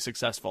wildly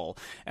successful,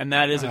 and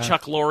that is a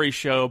Chuck Lorre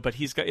show. But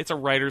it's a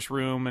writer's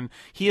room, and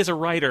he is a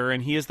writer,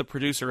 and he is the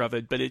producer of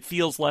it. But it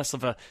feels less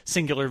of a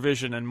singular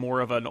vision and more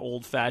of an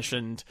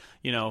old-fashioned,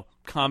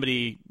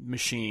 comedy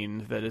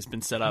machine that has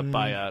been set up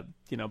by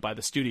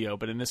the studio.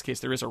 But in this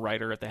case, there is a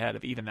writer at the head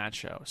of even that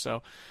show.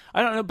 So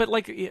I don't know, but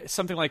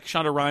something like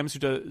Shonda Rhimes, who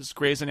does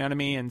Grey's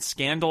Anatomy and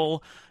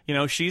Scandal,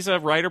 she's a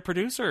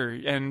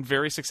writer-producer and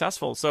very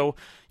successful. So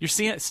you're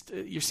seeing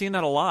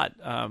that a lot.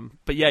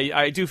 But yeah,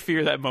 I do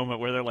fear that moment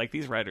where they're like,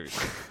 these writers,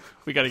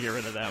 we got to get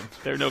rid of them.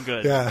 They're no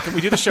good. Yeah. Can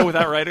we do the show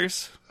without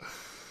writers?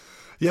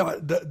 Yeah,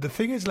 but the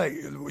thing is,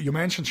 you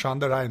mentioned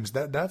Shonda Rhimes.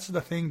 That's the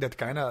thing that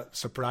kind of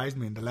surprised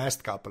me in the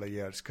last couple of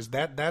years, because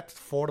that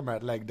format,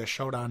 the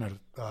showrunner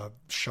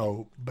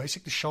show,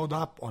 basically showed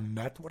up on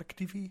network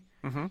TV.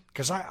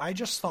 Because I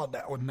just thought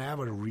that would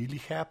never really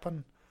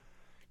happen.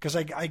 Because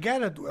I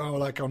get it,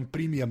 on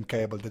premium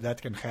cable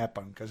that can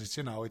happen, because it's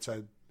it's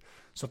a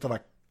sort of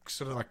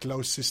a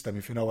closed system,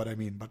 if you know what I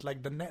mean. But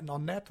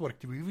on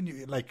network TV,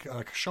 even like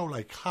a show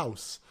like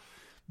House,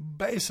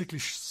 basically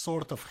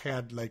sort of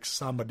had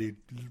somebody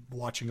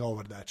watching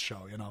over that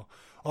show,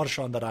 or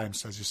Shonda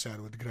Rhimes, as you said,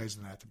 with Grey's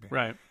Anatomy,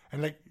 right?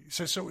 And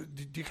so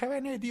do you have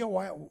any idea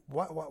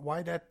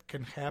why that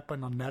can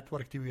happen on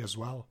network TV as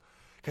well?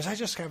 Because I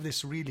just have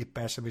this really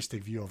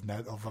pessimistic view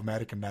of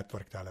American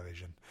network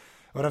television,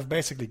 where I've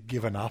basically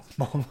given up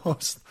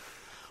almost.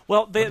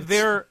 Well,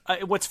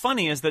 what's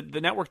funny is that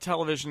the network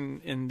television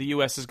in the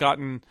U.S.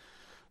 the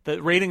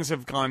ratings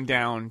have gone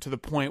down to the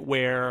point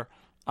where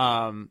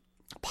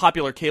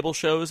popular cable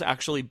shows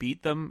actually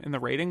beat them in the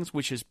ratings,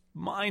 which is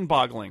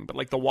mind-boggling.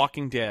 But The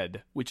Walking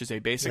Dead, which is a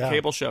basic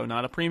cable show,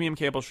 not a premium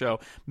cable show,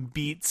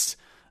 beats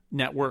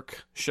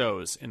network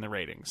shows in the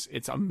ratings.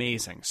 It's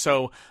amazing.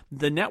 So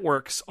the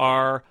networks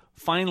are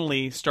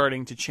finally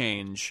starting to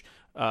change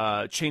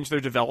their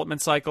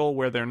development cycle,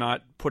 where they're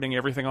not putting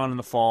everything on in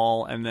the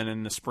fall and then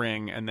in the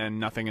spring and then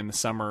nothing in the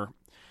summer.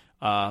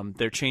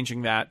 They're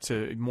changing that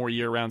to more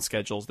year-round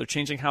schedules. They're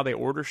changing how they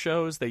order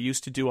shows. They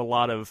used to do a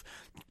lot of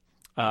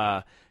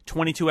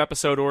 22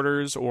 episode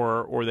orders,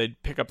 or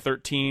they'd pick up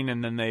 13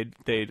 and then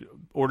they'd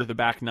order the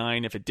back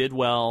 9 if it did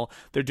well.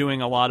 They're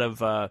doing a lot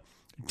of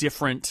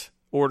different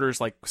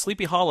orders, like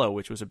Sleepy Hollow,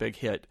 which was a big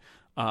hit.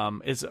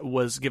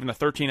 Was given a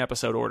 13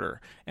 episode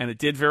order, and it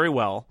did very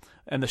well.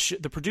 And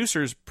the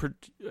producers,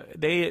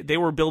 they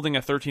were building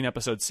a 13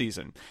 episode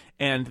season,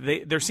 and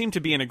there seemed to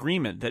be an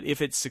agreement that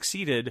if it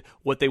succeeded,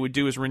 what they would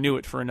do is renew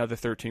it for another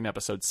 13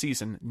 episode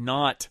season,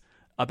 not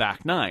a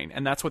back 9.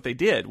 And that's what they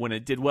did. When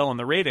it did well in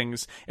the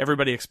ratings,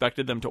 everybody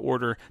expected them to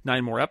order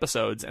 9 more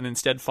episodes, and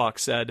instead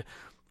Fox said,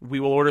 we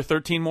will order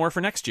 13 more for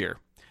next year.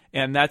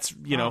 And that's,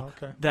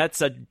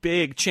 that's a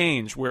big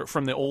change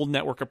from the old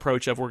network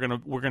approach of we're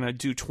gonna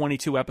do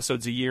 22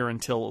 episodes a year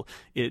until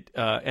it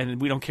and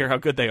we don't care how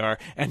good they are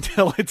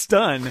until it's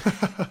done.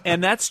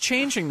 And that's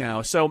changing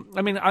now. So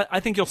I mean,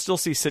 I think you'll still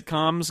see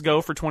sitcoms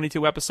go for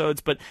 22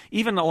 episodes, but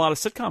even a lot of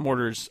sitcom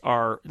orders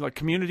are like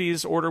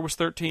Community's order was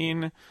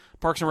 13.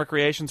 Parks and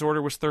Recreation's order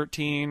was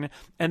 13,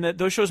 and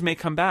those shows may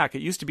come back.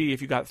 It used to be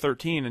if you got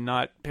 13 and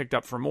not picked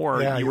up for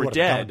more, you were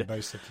dead. Done,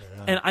 basically,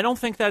 yeah. And I don't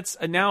think that's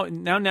now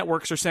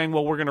networks are saying,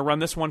 well, we're going to run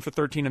this one for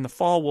 13 in the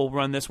fall, we'll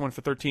run this one for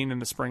 13 in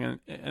the spring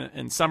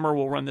and summer,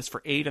 we'll run this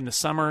for 8 in the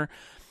summer,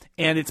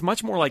 and it's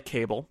much more like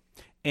cable.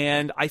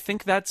 And I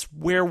think that's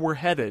where we're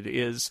headed,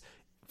 is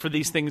for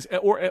these things,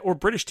 or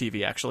British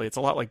TV. Actually, it's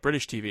a lot like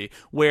British TV,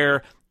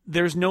 where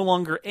there's no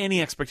longer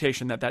any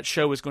expectation that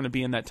show is going to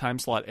be in that time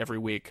slot every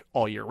week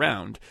all year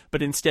round,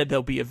 but instead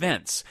there'll be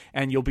events,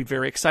 and you'll be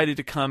very excited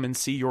to come and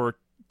see your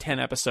 10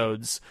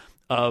 episodes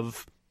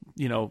of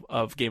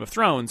Game of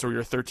Thrones, or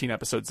your 13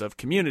 episodes of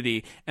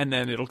Community, and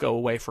then it'll go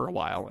away for a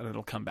while and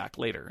it'll come back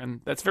later.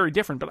 And that's very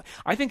different, but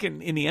I think in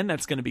the end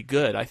that's going to be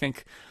good. I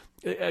think,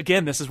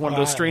 again, this is one of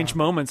those strange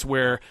moments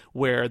where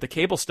the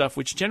cable stuff,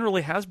 which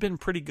generally has been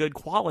pretty good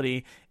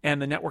quality,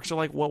 and the networks are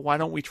like, well, why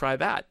don't we try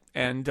that?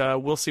 And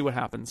we'll see what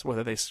happens,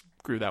 whether they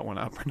screw that one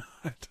up or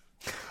not.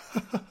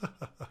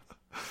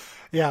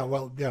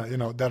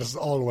 There's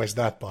always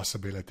that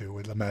possibility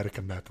with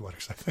American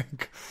networks, I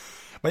think.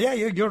 But yeah,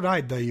 you're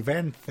right. The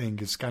event thing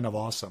is kind of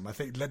awesome. I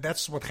think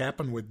that's what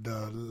happened with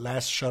the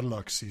last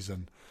Sherlock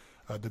season.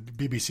 The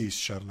BBC's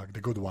Sherlock,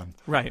 the good one.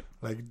 Right.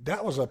 Like,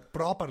 that was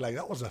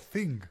that was a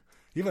thing.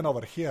 Even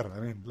over here,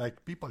 I mean,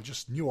 like, people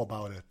just knew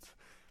about it.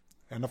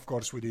 And of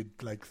course, we did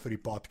like 3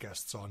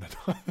 podcasts on it.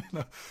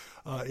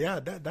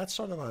 That's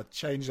sort of a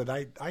change that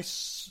I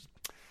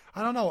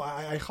don't know.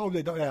 I hope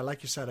they don't. Yeah,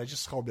 like you said, I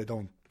just hope they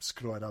don't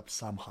screw it up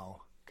somehow,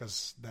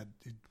 because that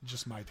it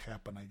just might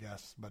happen, I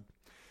guess. But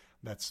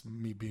that's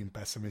me being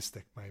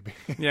pessimistic, maybe.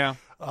 Yeah.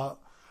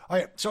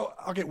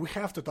 Okay, we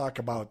have to talk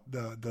about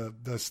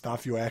the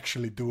stuff you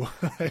actually do.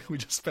 We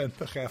just spent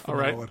a half an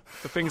hour.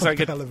 The things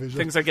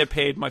I get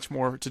paid much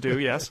more to do.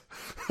 Yes.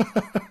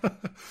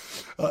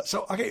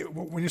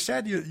 When you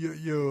said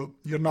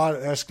you're not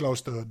as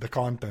close to the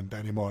content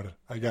anymore,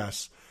 I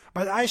guess,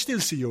 but I still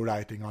see you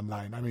writing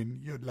online. I mean,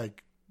 you're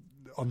like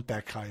on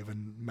Tech Hive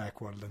and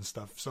Macworld and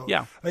stuff. So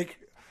yeah, like.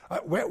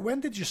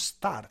 When did you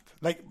start?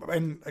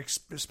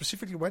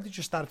 Specifically, when did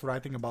you start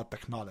writing about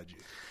technology?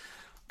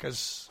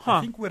 Because I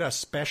think we're a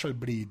special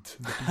breed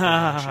that people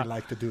actually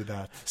like to do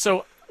that.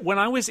 So when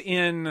I was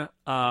in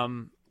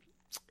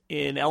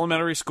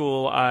elementary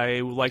school,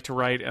 I liked to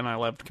write and I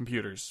loved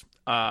computers.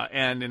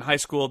 And in high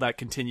school, that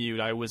continued.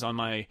 I was on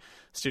my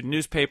student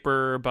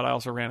newspaper, but I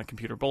also ran a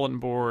computer bulletin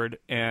board.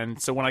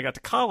 And so when I got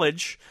to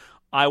college,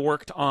 I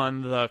worked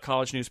on the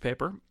college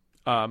newspaper.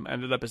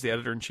 Ended up as the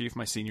editor-in-chief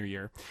my senior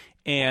year,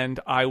 and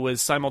I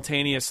was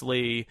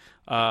simultaneously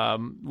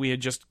we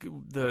had just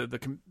the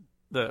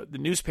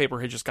newspaper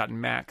had just gotten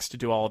Macs to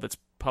do all of its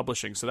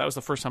publishing, so that was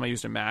the first time I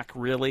used a Mac.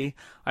 Really,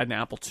 I had an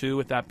Apple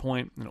II at that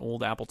point, an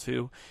old Apple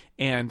II,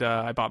 and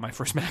I bought my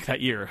first Mac that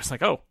year. I was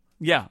like, oh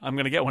yeah, I'm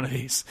gonna get one of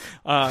these.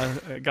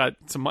 I got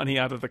some money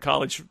out of the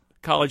college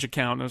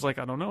account. I was like,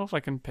 I don't know if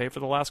I can pay for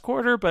the last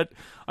quarter, but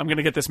I'm going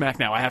to get this Mac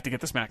now. I have to get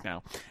this Mac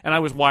now. And I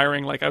was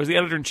wiring, I was the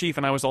editor-in-chief,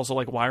 and I was also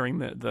wiring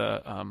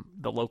the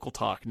Local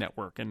Talk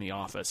network in the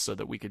office so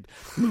that we could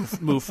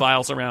move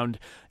files around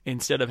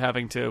instead of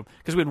having to,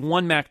 because we had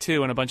one Mac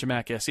II and a bunch of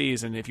Mac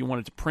SEs, and if you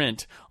wanted to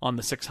print on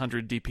the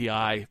 600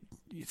 DPI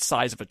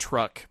size of a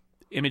truck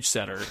image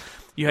setter,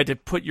 you had to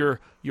put your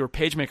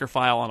PageMaker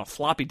file on a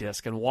floppy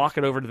disk and walk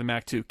it over to the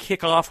Mac II,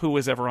 kick off who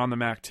was ever on the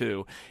Mac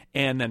II,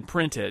 and then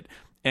print it.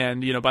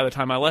 And, by the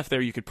time I left there,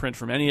 you could print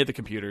from any of the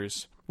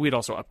computers. We had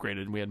also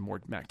upgraded, and we had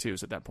more Mac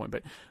IIs at that point.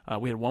 But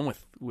we had one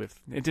with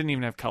it didn't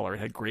even have color. It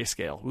had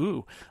grayscale.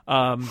 Ooh.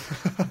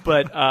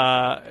 But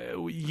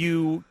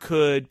you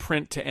could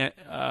print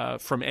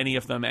from any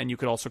of them, and you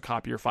could also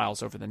copy your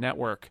files over the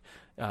network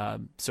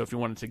So if you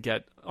wanted to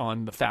get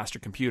on the faster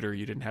computer,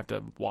 you didn't have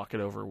to walk it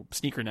over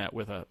SneakerNet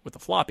with a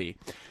floppy.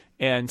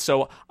 And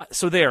so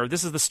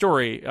this is the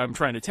story I'm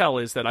trying to tell,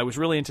 is that I was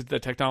really into the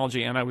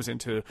technology and I was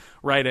into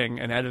writing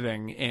and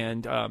editing,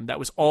 and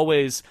those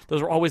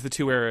were always the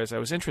two areas I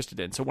was interested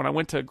in. So when I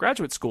went to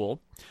graduate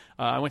school,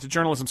 I went to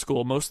journalism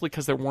school mostly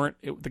because the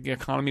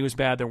economy was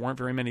bad. There weren't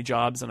very many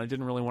jobs, and I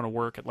didn't really want to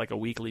work at like a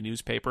weekly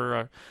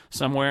newspaper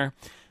somewhere.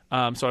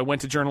 So I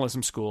went to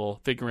journalism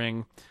school,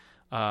 figuring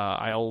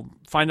I'll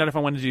find out if I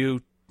want to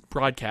do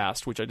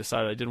broadcast, which I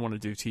decided I didn't want to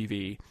do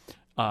TV.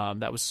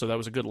 That was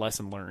a good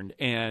lesson learned,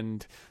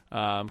 and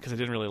because I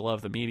didn't really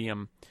love the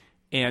medium,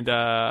 and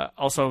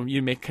also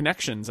you make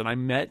connections. And I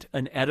met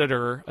an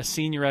editor, a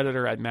senior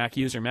editor at Mac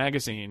User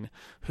magazine,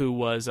 who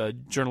was a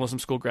journalism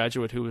school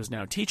graduate who was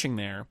now teaching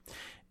there,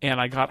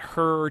 and I got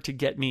her to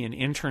get me an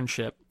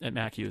internship at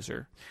Mac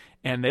User.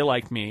 And they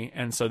liked me,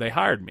 and so they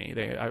hired me.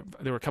 There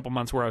were a couple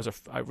months where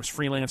I was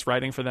freelance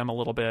writing for them a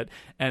little bit,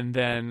 and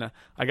then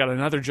I got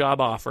another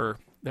job offer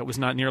that was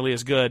not nearly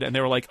as good, and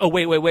they were like, "Oh,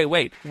 wait,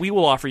 we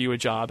will offer you a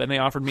job," and they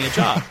offered me a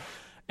job.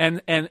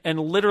 And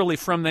literally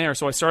from there,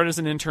 so I started as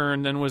an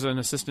intern, then was an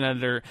assistant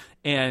editor,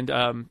 and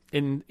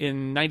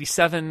in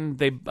 '97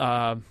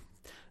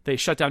 they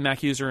shut down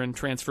Mac User and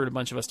transferred a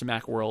bunch of us to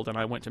Macworld, and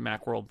I went to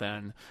Macworld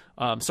then.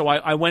 So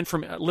I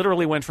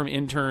literally went from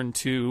intern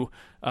to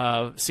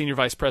senior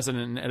vice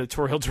president and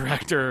editorial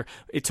director.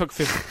 It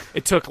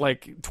took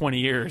like 20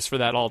 years for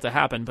that all to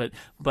happen, but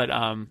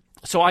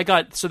so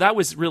that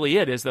was really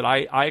it. Is that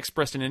I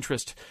expressed an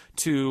interest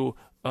to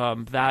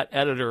that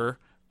editor,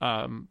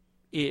 Pam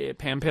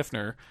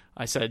Piffner.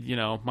 I said,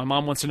 my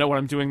mom wants to know what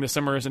I'm doing this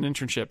summer as an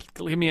internship.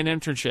 Give me an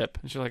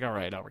internship. And she's like, all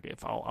right,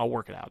 I'll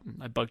work it out.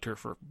 And I bugged her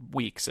for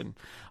weeks, and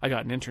I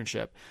got an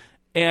internship.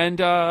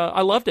 And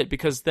I loved it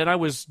because then I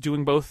was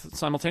doing both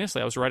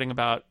simultaneously. I was writing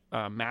about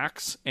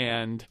Macs,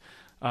 and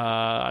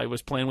I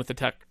was playing with the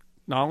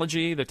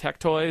technology, the tech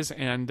toys,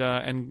 and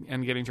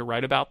getting to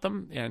write about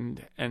them,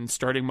 and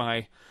starting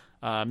my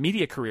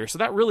media career. So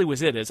that really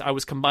was it. Is I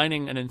was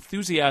combining an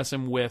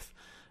enthusiasm with,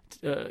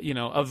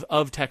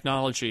 of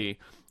technology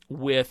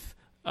with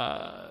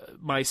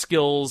my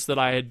skills that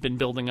I had been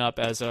building up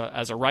as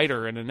a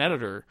writer and an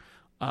editor,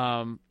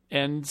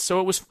 and so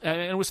it was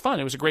fun.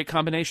 It was a great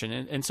combination.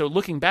 And so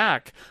looking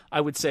back, I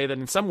would say that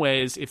in some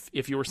ways,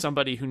 if you were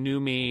somebody who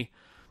knew me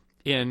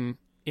in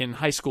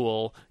high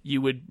school, you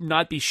would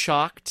not be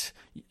shocked,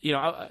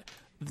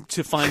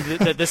 to find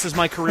that this is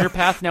my career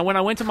path. Now, when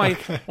I went to my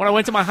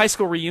high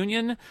school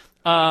reunion,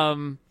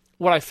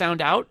 what I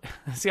found out,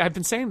 see, I've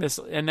been saying this,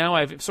 and now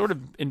I've sort of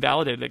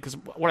invalidated it, because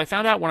what I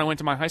found out when I went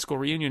to my high school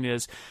reunion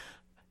is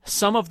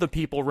some of the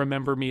people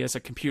remember me as a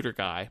computer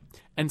guy,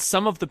 and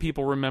some of the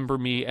people remember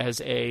me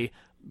as a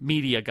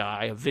media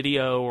guy, a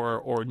video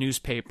or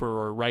newspaper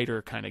or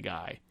writer kind of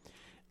guy.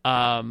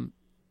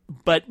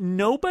 But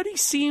nobody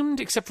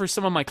seemed, except for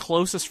some of my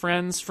closest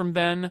friends from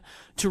then,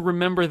 to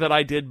remember that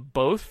I did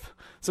both.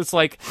 So it's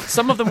like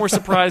some of them were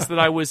surprised that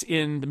I was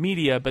in the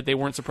media, but they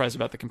weren't surprised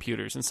about the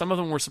computers. And some of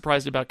them were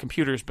surprised about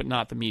computers, but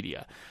not the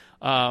media.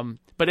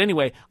 But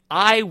anyway,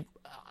 I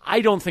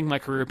don't think my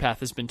career path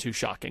has been too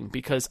shocking,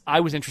 because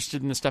I was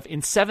interested in this stuff.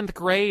 In 7th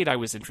grade, I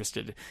was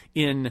interested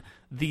in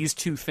these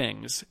two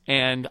things.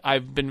 And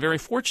I've been very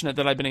fortunate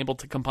that I've been able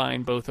to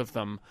combine both of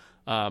them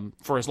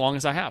for as long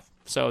as I have.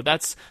 So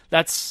that's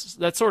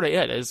sort of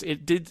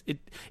it.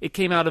 It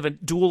came out of a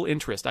dual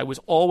interest.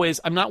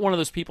 I'm not one of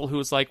those people who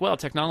was like, well,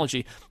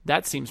 technology,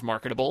 that seems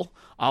marketable,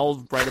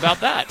 I'll write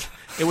about that.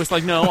 It was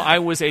like, no, I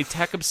was a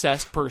tech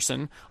obsessed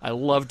person. I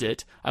loved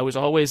it. I was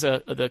always one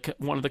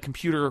of the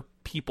computer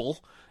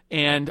people.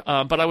 And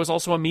but I was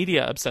also a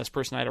media obsessed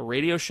person. I had a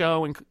radio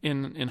show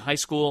in high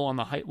school.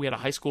 We had a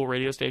high school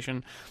radio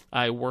station.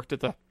 I worked at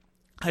the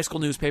high school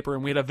newspaper,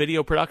 and we had a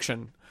video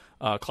production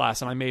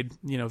class, and I made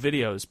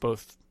videos,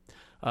 both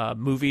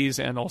movies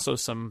and also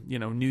some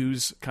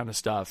news kind of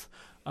stuff.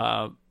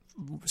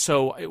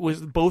 So it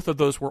was, both of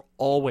those were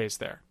always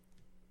there.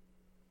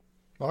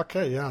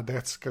 Okay, yeah,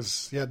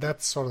 that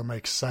sort of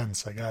makes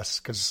sense, I guess,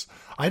 because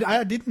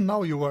I didn't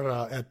know you were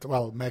at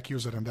Mac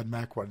User and then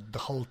Macworld the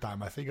whole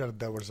time. I figured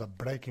there was a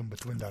break in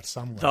between that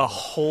somewhere. The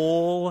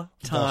whole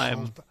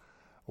time.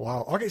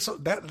 Wow. Okay, so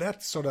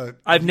that sort of.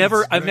 I've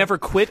never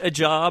quit a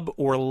job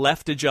or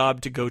left a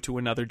job to go to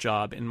another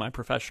job in my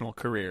professional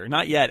career.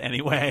 Not yet,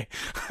 anyway.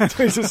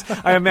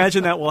 I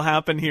imagine that will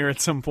happen here at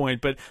some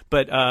point,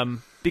 but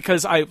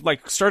because I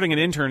like starting an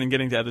intern and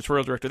getting to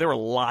editorial director, there were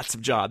lots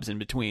of jobs in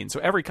between.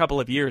 So every couple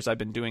of years I've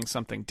been doing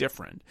something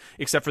different,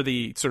 except for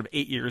the sort of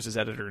 8 years as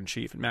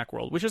editor-in-chief at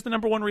Macworld, which is the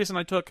number one reason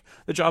I took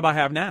the job I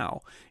have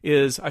now,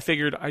 is I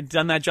figured I'd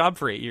done that job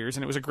for 8 years,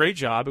 and it was a great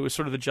job. It was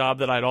sort of the job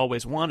that I'd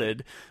always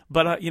wanted.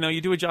 But,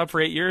 you do a job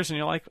for 8 years and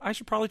you're like, I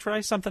should probably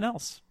try something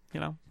else,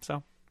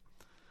 so.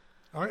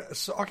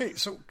 So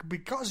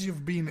because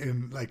you've been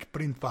in like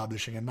print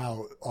publishing and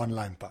now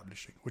online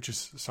publishing, which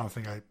is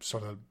something I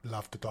sort of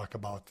love to talk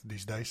about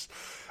these days,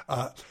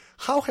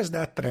 how has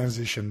that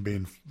transition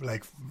been?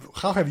 Like,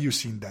 how have you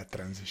seen that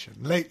transition?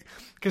 Like,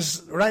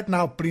 because right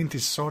now print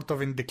is sort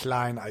of in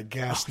decline, I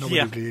guess.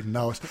 Nobody really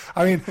knows.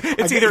 I mean,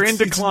 it's either in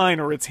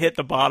decline or it's hit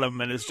the bottom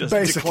and it's just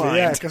basically declined.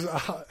 Yeah, because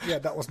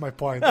that was my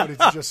point. But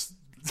it's just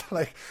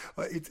like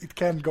it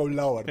can go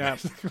lower. Yeah.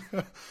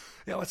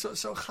 Yeah.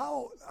 So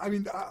how? I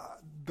mean.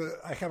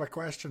 I have a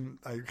question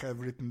I have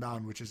written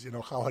down, which is,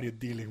 how are you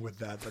dealing with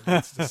that? But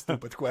that's the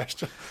stupid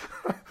question.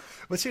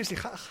 But seriously,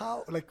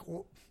 how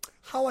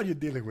are you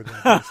dealing with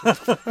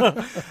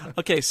that?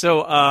 Okay,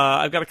 so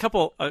I've got a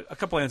couple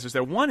answers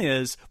there. One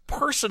is,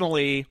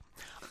 personally,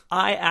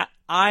 I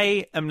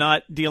am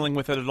not dealing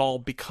with it at all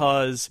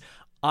because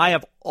I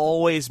have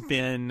always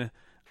been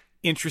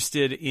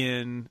interested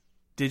in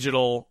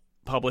digital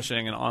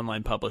publishing and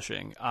online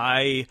publishing.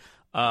 In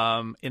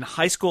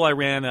high school, I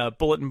ran a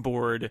bulletin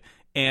board.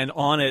 And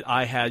on it,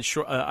 I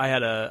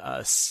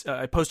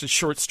posted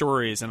short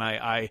stories, and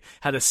I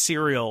had a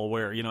serial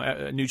where,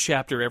 a new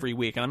chapter every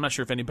week. And I'm not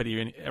sure if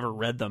anybody ever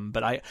read them,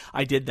 but I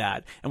did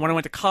that. And when I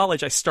went to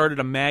college, I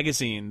started a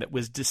magazine that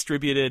was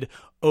distributed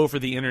over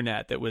the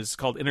internet that was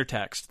called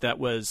Intertext. That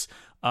was,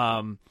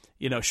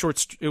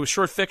 it was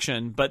short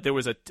fiction, but there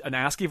was an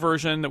ASCII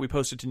version that we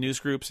posted to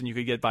news groups, and you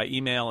could get by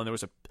email, and there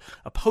was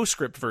a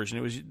postscript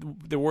version.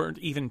 There weren't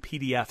even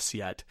PDFs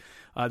yet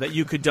that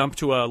you could dump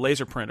to a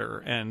laser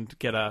printer and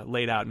get a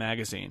laid out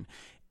magazine.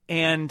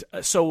 And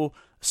so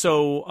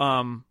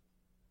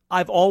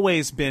I've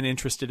always been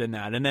interested in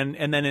that. And then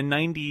in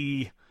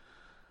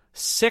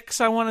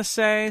 96, I want to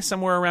say,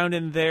 somewhere around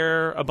in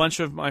there, a bunch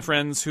of my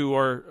friends who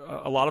are,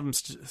 a lot of them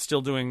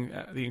still doing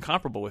the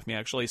incomparable with me,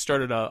 actually,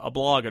 started a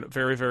blog, a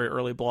very, very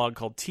early blog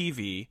called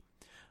TV,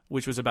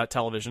 which was about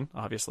television,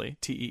 obviously,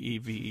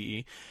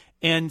 TEEVEE.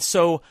 And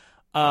so,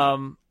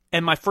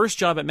 and my first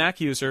job at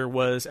MacUser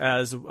was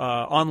as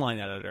online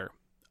editor.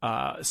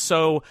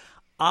 So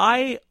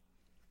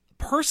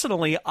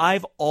personally,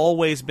 I've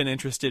always been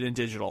interested in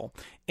digital.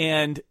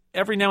 And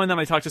every now and then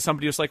I talk to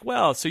somebody who's like,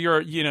 well, so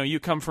you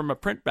come from a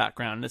print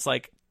background. And it's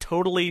like,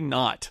 totally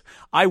not.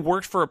 I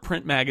worked for a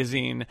print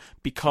magazine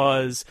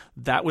because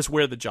that was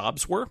where the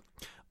jobs were.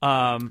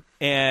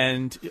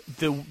 And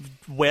the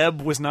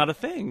web was not a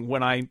thing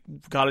when I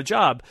got a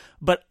job.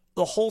 But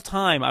the whole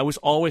time I was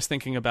always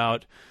thinking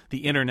about the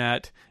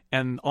internet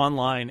and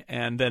online,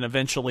 and then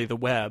eventually the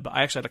web.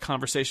 I actually had a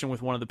conversation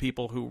with one of the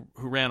people who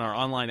ran our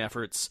online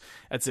efforts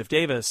at Ziff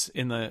Davis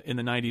in the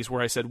 90s,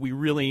 where I said,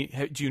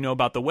 do you know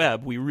about the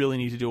web? We really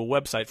need to do a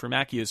website for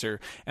MacUser.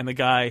 And the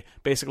guy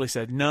basically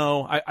said,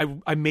 no,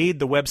 I made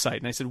the website.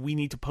 And I said, we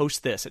need to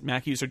post this at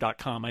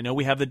macuser.com. I know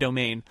we have the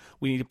domain.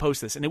 We need to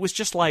post this. And it was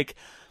just like,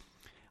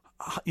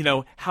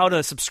 how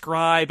to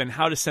subscribe and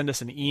how to send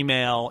us an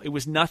email. It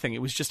was nothing.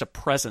 It was just a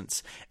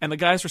presence. And the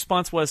guy's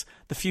response was,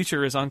 the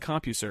future is on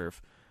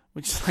CompuServe.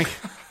 Which is like,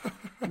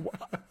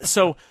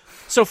 so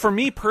for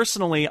me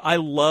personally, I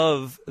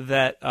love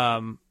that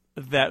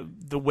that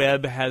the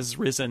web has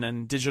risen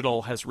and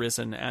digital has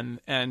risen,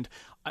 and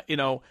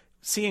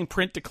seeing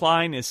print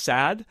decline is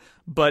sad,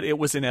 but it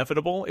was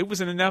inevitable. It was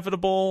an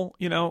inevitable,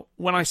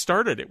 when I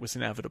started, it was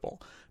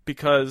inevitable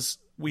because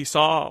we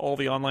saw all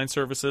the online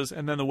services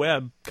and then the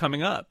web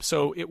coming up.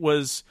 So it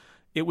was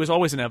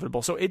always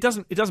inevitable. So it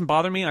doesn't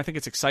bother me. I think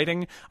it's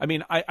exciting. I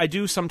mean, I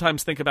do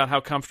sometimes think about how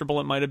comfortable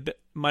it might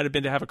have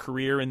been to have a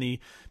career in the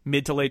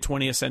mid to late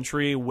 20th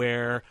century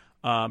where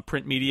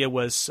print media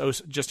was so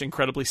just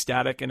incredibly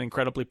static and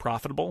incredibly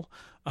profitable,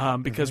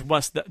 because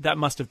that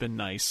must have been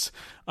nice.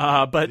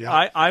 But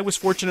yeah. I was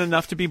fortunate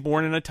enough to be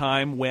born in a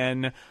time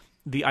when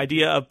the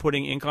idea of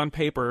putting ink on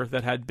paper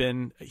that had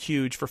been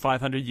huge for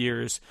 500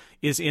 years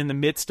is in the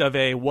midst of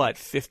a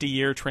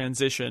 50-year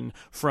transition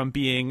from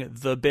being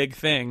the big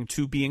thing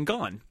to being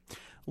gone,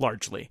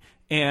 largely.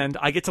 And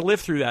I get to live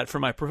through that for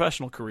my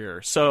professional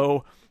career.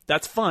 So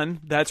that's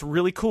fun. That's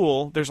really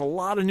cool. There's a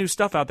lot of new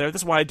stuff out there.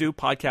 That's why I do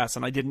podcasts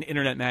and I did an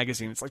internet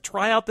magazine. It's like,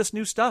 try out this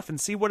new stuff and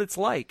see what it's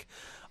like.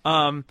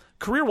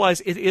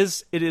 Career-wise, it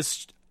is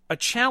a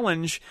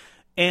challenge.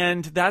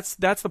 And that's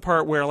the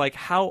part where, like,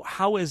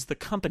 how is the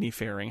company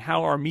faring?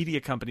 How are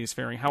media companies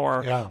faring? How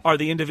are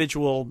the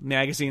individual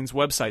magazines'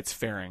 websites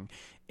faring?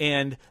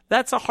 And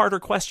that's a harder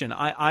question.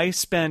 I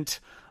spent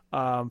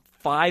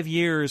 5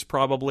 years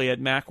probably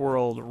at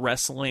Macworld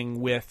wrestling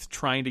with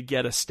trying to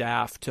get a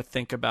staff to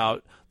think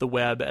about the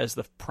web as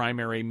the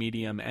primary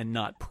medium and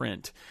not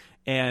print.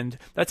 And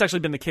that's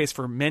actually been the case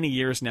for many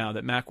years now,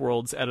 that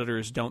Macworld's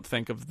editors don't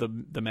think of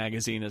the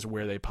magazine as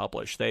where they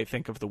publish. They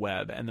think of the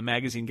web, and the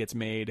magazine gets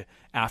made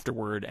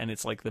afterward, and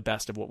it's like the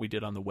best of what we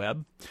did on the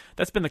web.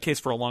 That's been the case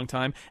for a long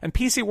time. And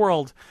PC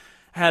World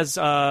has,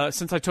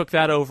 since I took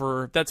that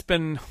over, that's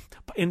been,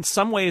 in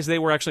some ways, they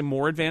were actually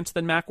more advanced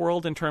than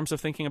Macworld in terms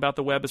of thinking about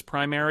the web as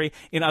primary.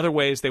 In other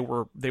ways, they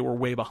were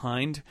way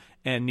behind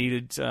and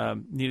needed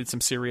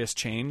some serious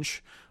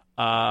change.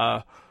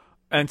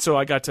 And so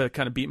I got to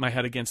kind of beat my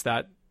head against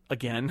that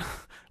again,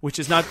 which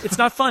is not, it's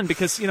not fun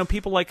because,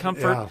 people like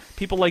comfort, Yeah.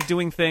 people like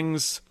doing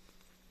things,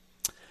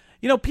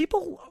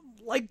 people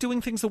like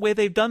doing things the way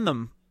they've done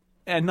them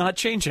and not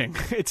changing.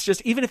 It's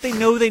just, even if they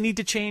know they need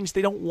to change,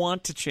 they don't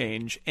want to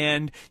change.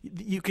 And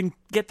you can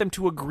get them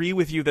to agree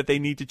with you that they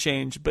need to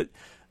change, but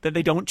then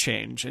they don't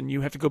change. And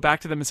you have to go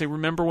back to them and say,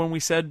 remember when we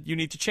said you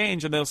need to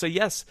change? And they'll say,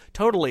 yes,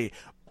 totally.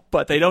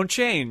 But they don't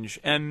change.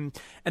 And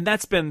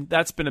that's been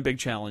a big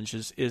challenge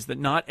is that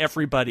not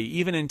everybody,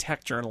 even in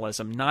tech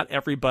journalism, not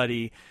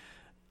everybody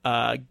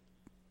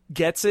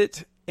gets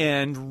it.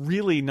 And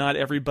really not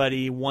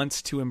everybody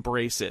wants to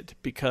embrace it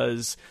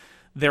because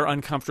they're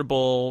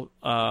uncomfortable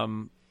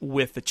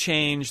with the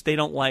change. They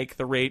don't like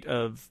the rate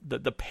of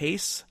the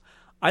pace.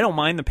 I don't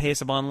mind the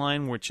pace of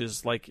online, which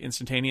is like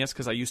instantaneous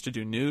because I used to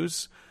do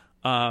news.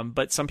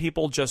 But some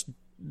people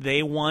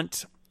they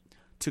want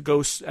to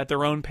go at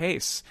their own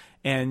pace,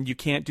 and you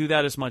can't do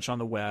that as much on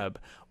the web.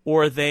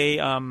 Or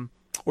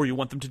or you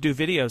want them to do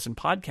videos and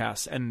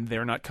podcasts, and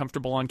they're not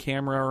comfortable on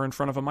camera or in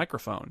front of a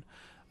microphone.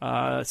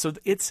 So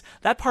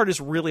that part is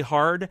really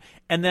hard.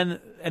 And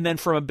then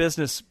from a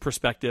business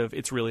perspective,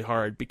 it's really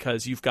hard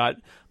because you've got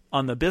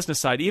on the business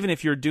side, even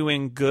if you're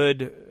doing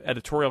good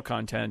editorial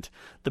content,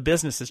 the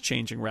business is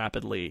changing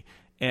rapidly.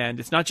 And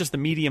it's not just the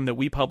medium that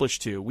we publish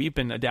to. We've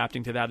been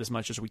adapting to that as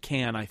much as we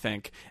can, I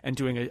think, and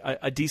doing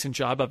a decent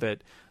job of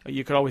it.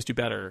 You could always do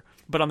better.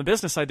 But on the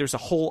business side, there's a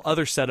whole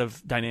other set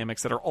of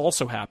dynamics that are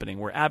also happening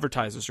where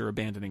advertisers are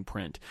abandoning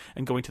print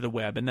and going to the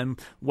web. And then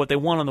what they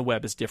want on the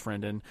web is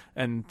different.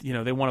 And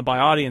they want to buy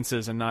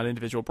audiences and not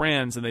individual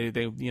brands. And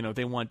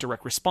they want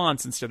direct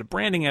response instead of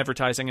branding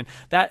advertising. And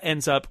that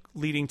ends up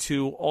leading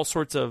to all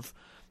sorts of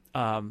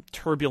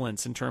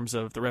turbulence in terms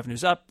of the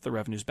revenue's up, the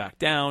revenue's back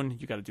down,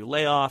 you got to do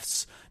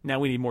layoffs.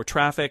 Now we need more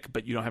traffic,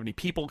 but you don't have any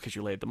people because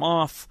you laid them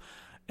off.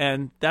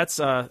 And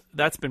that's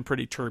been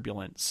pretty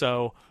turbulent.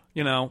 So,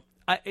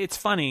 it's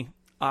funny.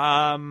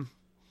 It's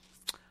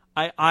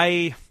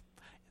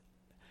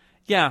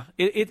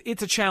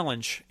a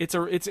challenge.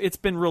 It's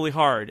been really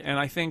hard. And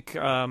I think,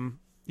 I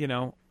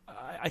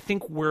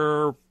think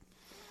we're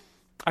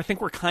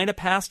kind of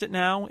past it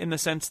now in the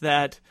sense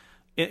that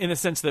we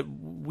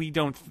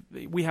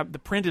have the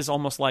print is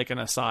almost like an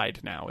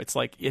aside now. It's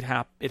like it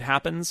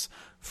happens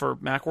for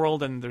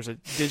Macworld, and there's a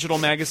digital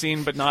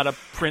magazine, but not a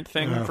print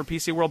thing for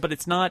PC World. But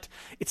it's not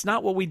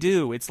what we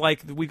do. It's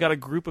like we've got a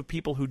group of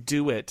people who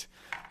do it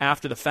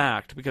after the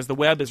fact because the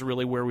web is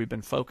really where we've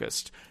been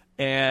focused.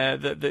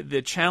 And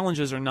the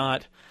challenges are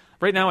not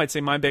right now. I'd say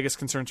my biggest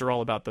concerns are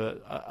all about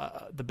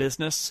the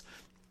business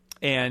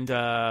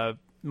and.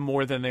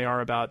 More than they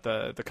are about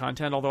the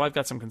content, although I've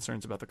got some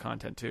concerns about the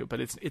content too. But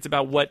it's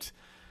about what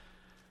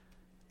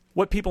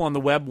people on the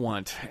web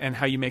want and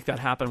how you make that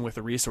happen with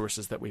the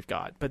resources that we've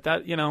got. But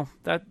that's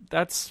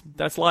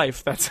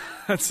life. That's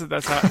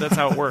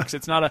how it works.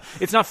 It's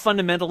not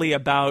fundamentally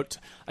about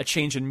a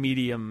change in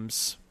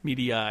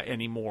media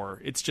anymore.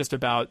 It's just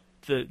about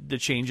the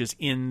changes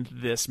in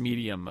this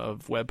medium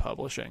of web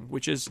publishing,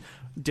 which is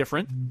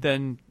different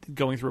than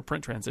going through a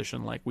print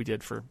transition like we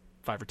did for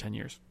 5 or 10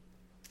 years.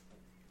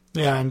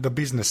 Yeah, and the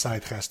business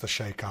side has to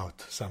shake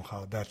out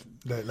somehow. That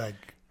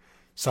like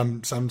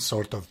some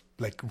sort of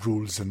like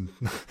rules and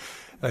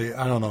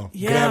I don't know.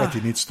 Yeah.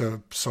 Gravity needs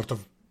to sort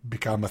of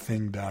become a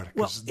thing there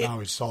because now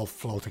it's all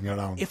floating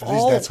around. At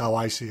least that's how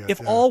I see it. If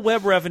all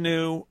web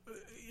revenue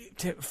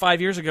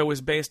 5 years ago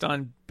was based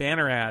on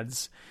banner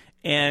ads,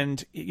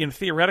 and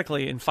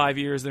theoretically in 5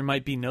 years there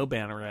might be no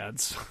banner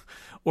ads.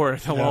 Or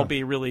they'll all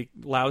be really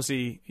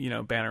lousy,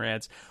 banner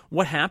ads.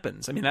 What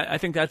happens? I mean, I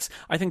think that's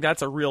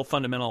a real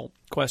fundamental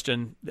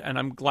question, and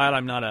I'm glad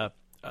I'm not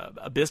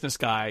a business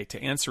guy to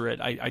answer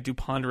it. I do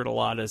ponder it a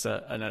lot as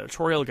an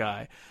editorial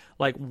guy.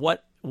 Like,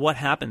 what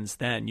happens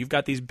then? You've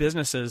got these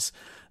businesses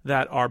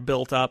that are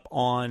built up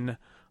on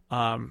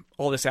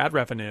all this ad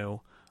revenue,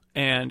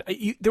 and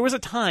there was a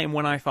time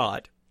when I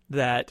thought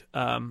that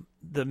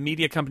the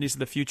media companies of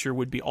the future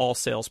would be all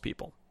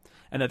salespeople,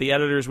 and that the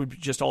editors would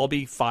just all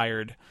be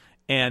fired.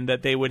 And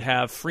that they would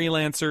have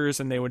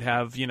freelancers and they would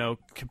have,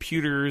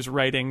 computers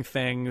writing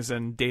things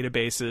and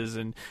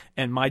databases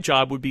and my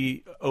job would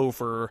be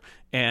over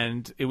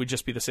and it would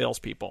just be the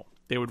salespeople.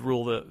 They would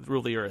rule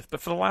the earth.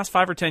 But for the last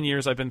 5 or 10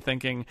 years, I've been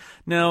thinking,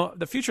 no,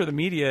 the future of the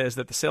media is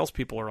that the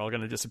salespeople are all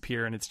going to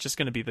disappear and it's just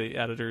going to be the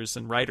editors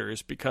and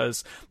writers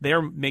because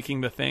they're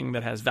making the thing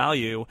that has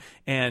value,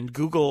 and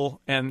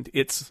Google and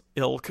its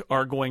ilk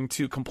are going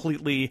to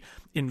completely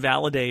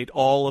invalidate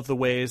all of the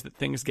ways that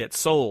things get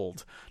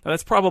sold. Now,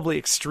 that's probably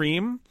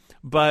extreme,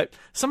 but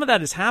some of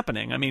that is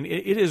happening. I mean,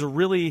 it is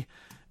really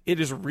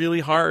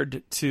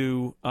hard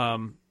to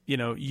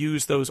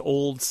use those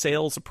old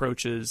sales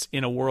approaches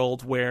in a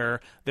world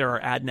where there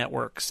are ad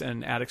networks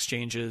and ad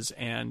exchanges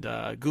and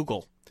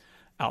Google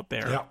out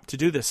there to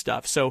do this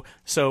stuff. So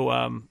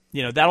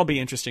that'll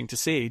be interesting to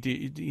see.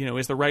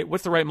 What's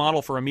the right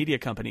model for a media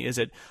company? Is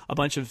it a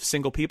bunch of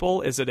single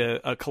people? Is it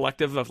a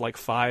collective of like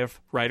 5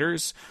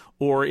 writers,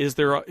 or is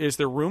there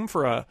room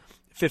for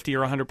 50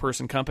 or 100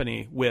 person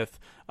company with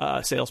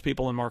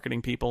salespeople and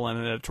marketing people and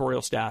an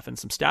editorial staff and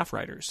some staff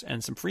writers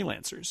and some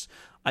freelancers.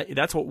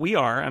 That's what we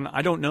are, and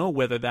I don't know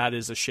whether that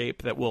is a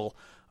shape that will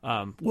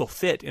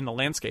fit in the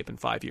landscape in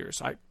 5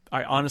 years.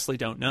 I honestly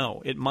don't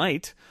know. It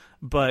might,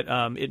 but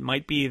it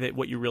might be that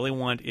what you really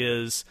want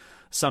is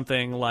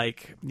something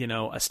like,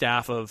 a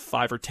staff of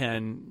 5 or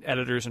 10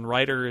 editors and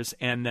writers,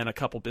 and then a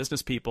couple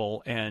business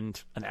people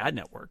and an ad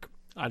network.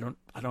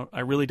 I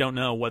really don't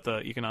know what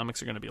the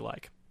economics are going to be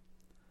like.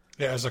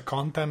 Yeah, as a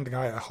content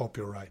guy, I hope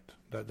you're right.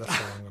 That's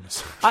all I'm going to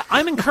say.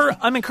 I'm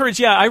encouraged.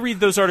 Yeah, I read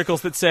those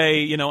articles that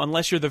say,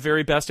 unless you're the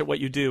very best at what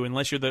you do,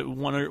 unless you're the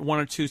one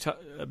or two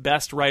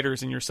best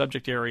writers in your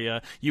subject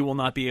area, you will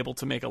not be able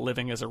to make a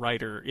living as a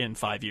writer in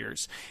 5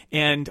 years.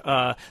 And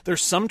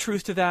there's some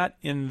truth to that,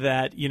 in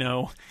that,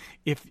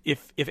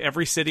 if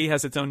every city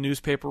has its own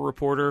newspaper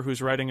reporter who's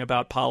writing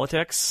about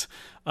politics,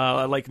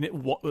 like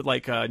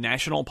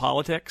national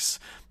politics,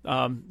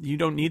 you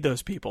don't need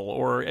those people.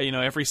 Or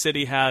every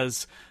city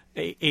has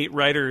 8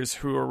 writers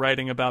who are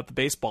writing about the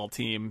baseball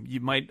team.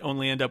 You might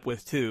only end up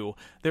with 2.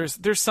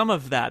 There's some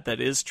of that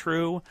is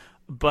true,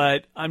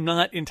 but I'm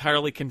not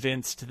entirely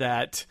convinced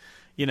that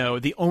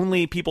the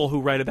only people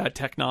who write about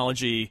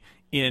technology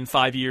in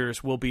 5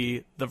 years will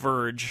be The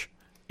Verge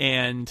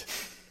and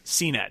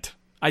CNET.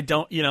 I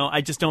don't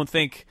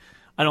think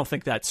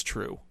that's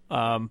true.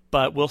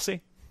 But we'll see.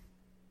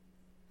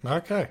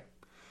 Okay.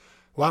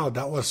 Wow,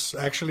 that was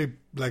actually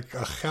like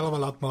a hell of a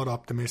lot more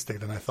optimistic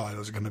than I thought it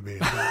was going to be.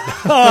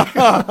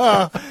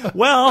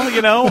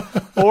 Well,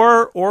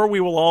 or we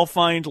will all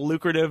find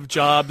lucrative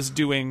jobs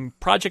doing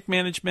project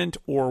management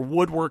or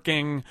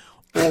woodworking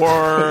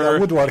or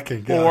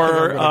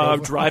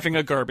driving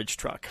a garbage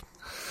truck.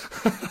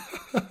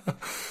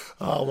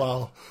 Oh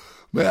wow.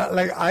 But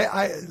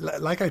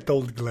like I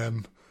told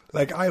Glenn,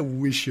 I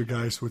wish you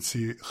guys would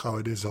see how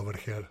it is over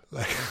here.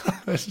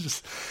 It's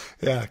just,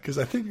 because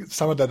I think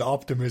some of that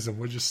optimism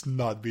would just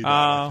not be there,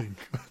 I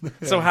think.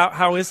 So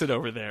how is it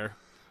over there?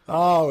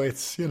 Oh,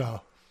 it's,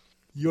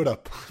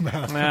 Europe,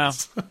 man. Yeah.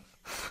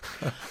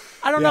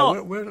 I don't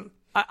know.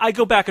 I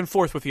go back and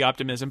forth with the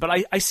optimism, but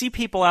I see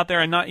people out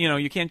there, and not,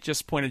 you can't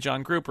just point at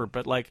John Gruber,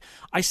 but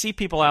I see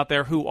people out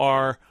there who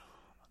are,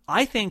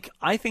 I think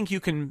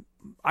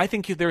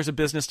there's a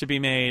business to be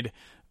made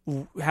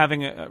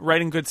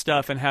writing good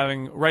stuff,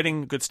 making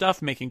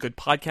good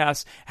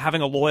podcasts,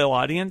 having a loyal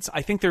audience.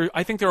 I think there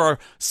are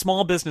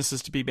small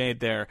businesses to be made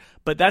there.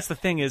 But that's the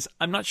thing, is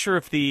I'm not sure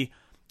if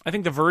I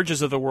think the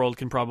Verges of the world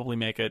can probably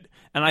make it.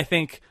 And I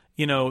think,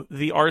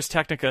 the Ars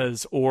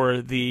Technicas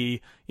or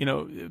the,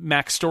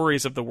 Mac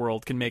Stories of the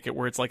world can make it,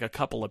 where it's like a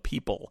couple of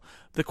people.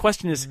 The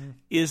question is,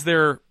 is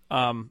there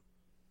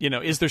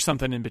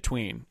something in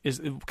between?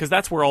 Because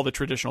that's where all the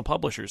traditional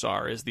publishers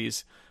are, is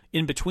these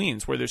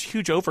in-betweens where there's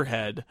huge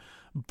overhead,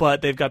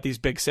 but they've got these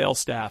big sales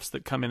staffs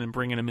that come in and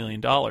bring in $1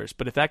 million.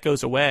 But if that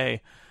goes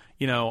away,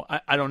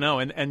 I don't know.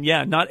 And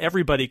yeah, not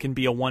everybody can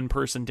be a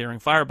one-person Daring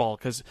Fireball,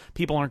 because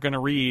people aren't going to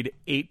read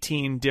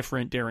 18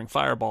 different Daring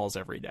Fireballs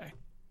every day.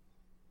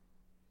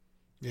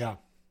 Yeah.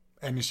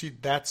 And you see,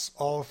 that's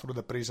all through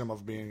the prism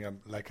of being an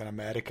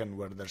American,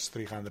 where there's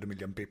 300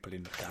 million people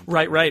in the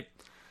country. Right.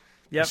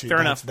 Yeah,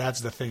 fair enough. That's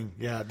the thing.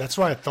 Yeah, that's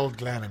why I told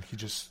Glenn, and he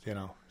just,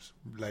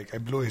 I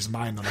blew his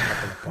mind on a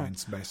couple of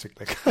points,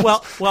 basically.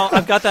 well,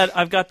 I've got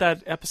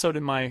that episode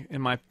in my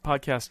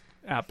podcast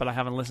app, but I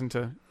haven't listened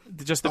to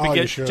just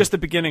the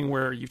beginning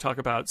where you talk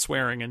about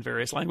swearing in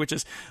various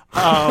languages.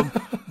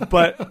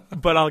 But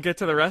I'll get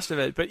to the rest of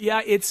it. But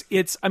yeah, it's.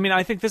 I mean,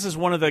 I think this is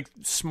one of the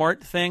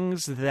smart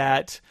things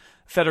that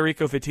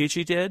Federico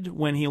Viticci did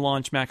when he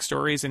launched Mac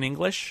Stories in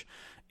English.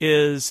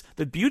 Is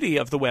the beauty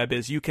of the web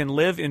is you can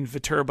live in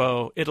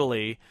Viterbo,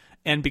 Italy,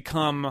 and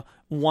become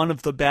one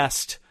of the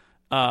best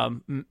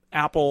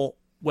Apple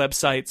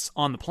websites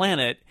on the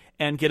planet,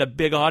 and get a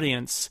big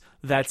audience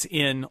that's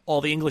in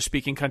all the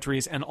English-speaking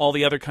countries and all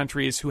the other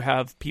countries who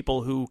have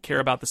people who care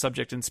about the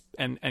subject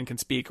and can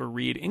speak or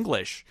read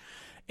English.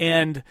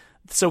 And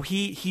so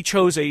he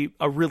chose a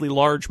really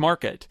large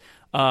market.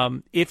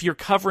 If you're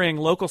covering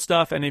local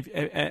stuff, and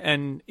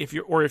if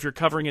you're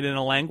covering it in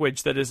a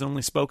language that is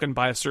only spoken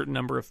by a certain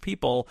number of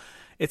people,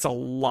 it's a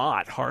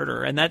lot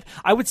harder. And that,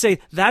 I would say,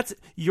 that's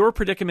your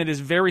predicament is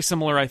very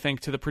similar, I think,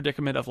 to the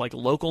predicament of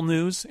local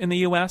news in the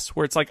U.S.,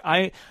 where it's we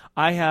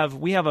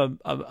have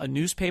a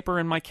newspaper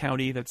in my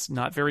county that's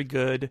not very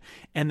good,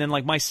 and then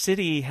my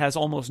city has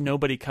almost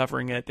nobody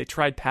covering it. They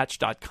tried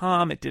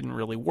Patch.com, it didn't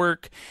really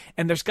work,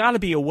 and there's got to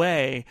be a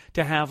way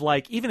to have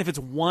even if it's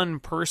one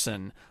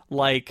person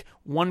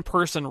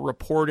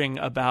reporting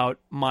about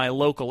my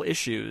local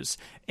issues,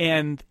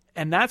 and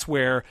that's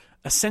where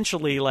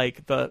essentially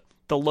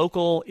the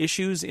local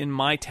issues in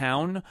my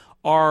town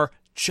are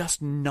just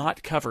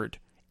not covered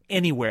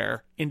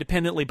anywhere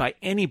independently by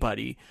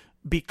anybody,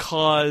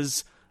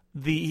 because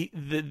the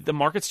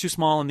market's too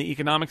small and the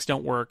economics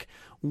don't work.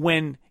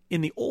 When in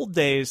the old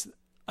days,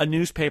 a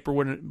newspaper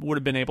would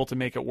have been able to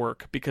make it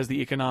work because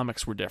the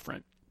economics were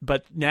different.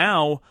 But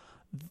now,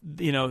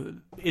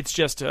 it's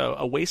just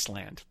a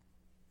wasteland.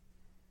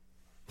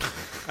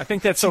 I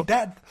think that's so.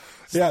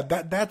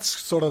 That's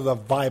sort of the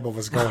vibe I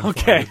was going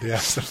okay. for.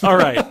 Yes. All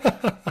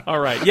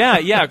right.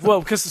 Yeah.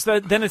 Well, because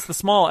then it's the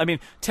small. I mean,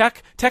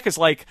 tech is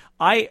like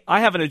I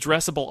have an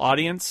addressable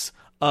audience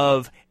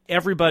of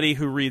everybody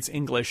who reads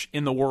English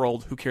in the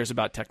world who cares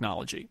about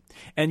technology.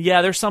 And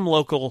yeah, there's some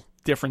local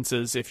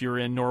differences if you're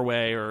in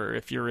Norway or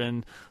if you're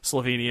in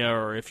Slovenia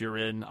or if you're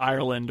in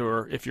Ireland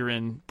or if you're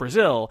in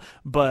Brazil,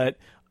 but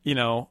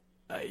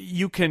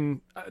you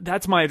can.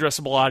 That's my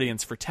addressable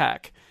audience for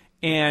tech.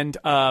 And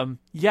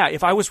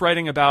if I was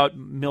writing about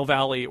Mill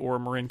Valley or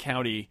Marin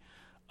County,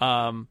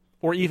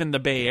 or even the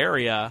Bay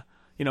Area,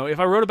 if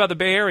I wrote about the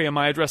Bay Area,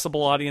 my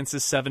addressable audience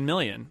is 7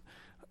 million.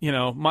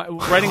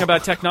 Writing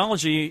about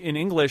technology in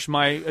English,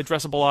 my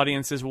addressable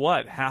audience is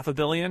what, 500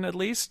 million at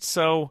least.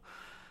 So,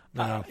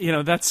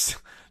 that's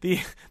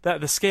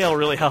the scale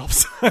really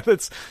helps. I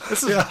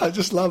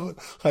just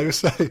love how you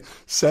say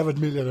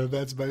 7 million, and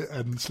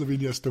and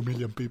Slovenia's 2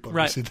 million people.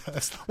 Right. You see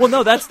that? Well,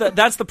 no, that's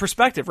the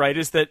perspective, right?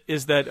 Is that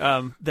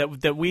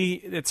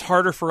it's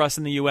harder for us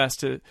in the U.S.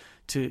 to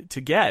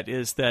get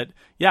is that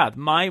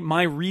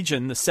my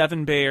region, the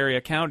 7 Bay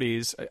Area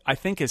counties, I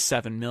think is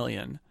 7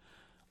 million.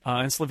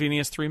 And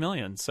Slovenia is 3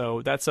 million,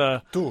 so that's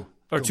a 2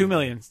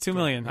 million. 2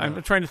 million. Yeah.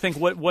 I'm trying to think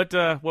what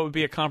would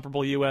be a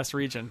comparable U.S.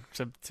 region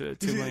to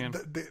 2 million.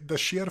 The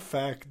sheer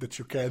fact that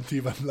you can't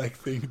even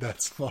think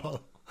that small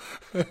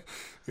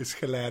is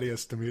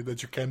hilarious to me.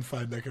 That you can't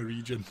find a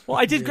region. Well,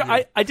 I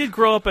did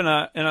grow up in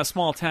a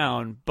small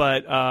town,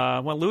 but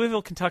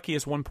Louisville, Kentucky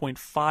is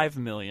 1.5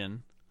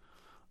 million.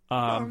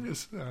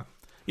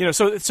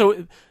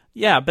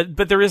 Yeah,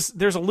 but there's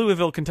a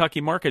Louisville,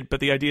 Kentucky market, but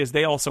the idea is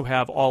they also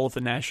have all of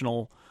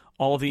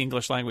the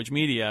English language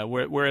media,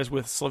 whereas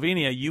with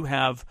Slovenia you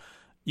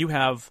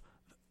have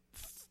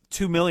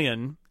 2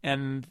 million,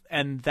 and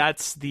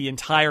that's the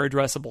entire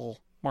addressable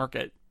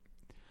market.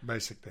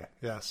 Basically,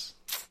 yes.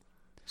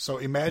 So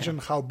imagine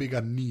how big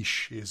a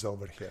niche is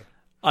over here.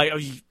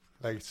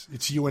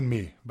 It's you and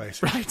me,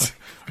 basically.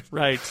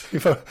 Right.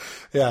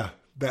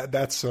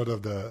 That's sort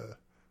of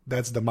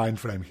that's the mind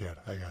frame here,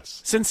 I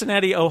guess.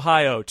 Cincinnati,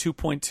 Ohio,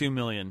 2.2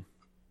 million.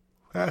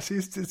 See,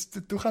 it's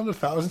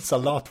 200,000 is a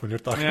lot when you're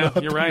talking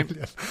about you're right.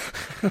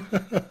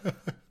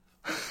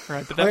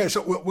 Right, but okay,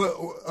 so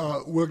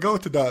we'll go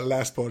to the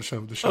last portion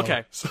of the show.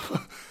 Okay. So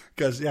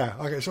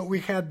we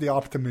had the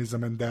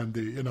optimism and then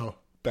the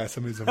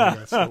pessimism. I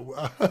guess.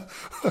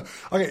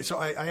 So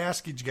I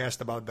ask each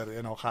guest about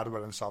their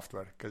hardware and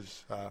software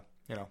because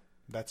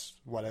that's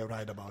what I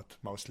write about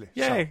mostly.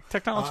 Yay,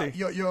 technology.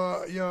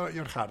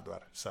 Your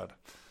hardware, sir.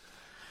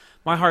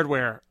 My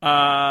hardware.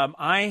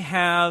 I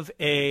have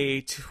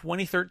a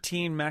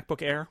 2013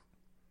 MacBook Air.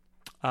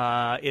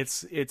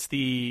 It's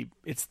the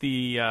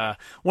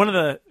one of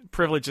the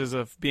privileges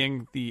of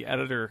being the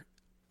editor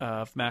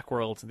of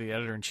Macworld, the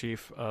editor in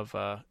chief of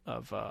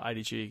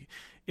IDG,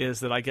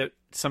 is that I get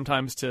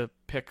sometimes to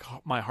pick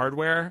my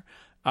hardware.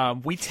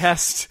 We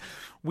test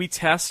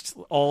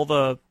all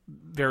the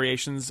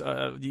variations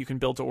you can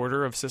build to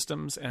order of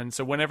systems, and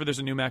so whenever there's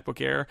a new MacBook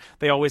Air,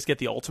 they always get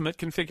the ultimate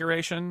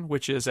configuration,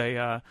 which is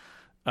a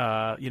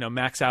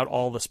max out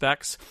all the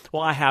specs.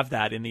 Well, I have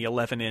that in the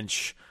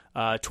 11-inch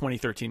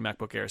 2013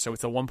 MacBook Air, so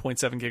it's a 1.7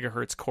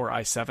 gigahertz Core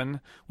i7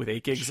 with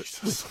 8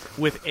 gigs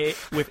with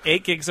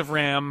 8 gigs of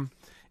RAM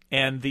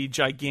and the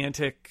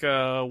gigantic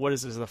what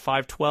is this? The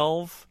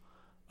 512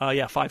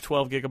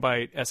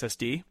 gigabyte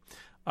SSD.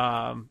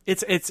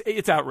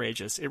 It's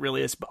outrageous. It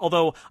really is.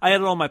 Although I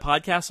edit all my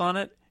podcasts on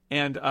it,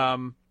 and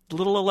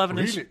little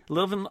 11-inch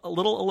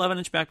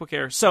MacBook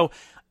Air. So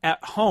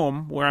at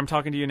home, where I'm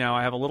talking to you now,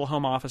 I have a little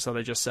home office that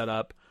I just set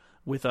up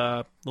with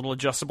a little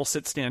adjustable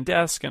sit-stand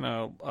desk and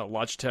a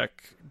Logitech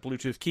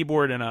Bluetooth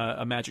keyboard and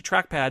a Magic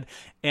Trackpad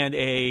and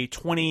a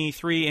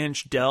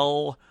 23-inch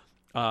Dell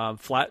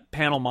flat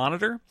panel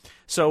monitor.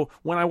 So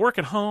when I work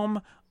at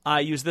home,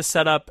 I use this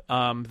setup.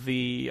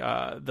 The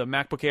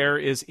MacBook Air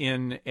is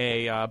in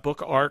a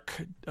Book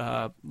Arc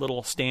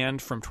little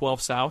stand from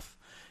 12 South,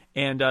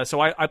 and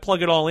so I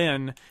plug it all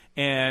in,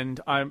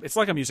 and it's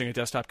like I'm using a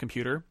desktop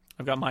computer.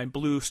 I've got my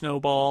Blue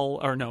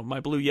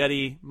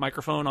Yeti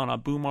microphone on a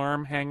boom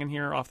arm hanging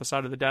here off the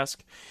side of the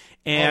desk.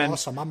 And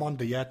awesome! I'm on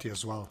the Yeti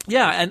as well.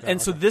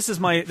 So this is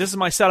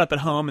my setup at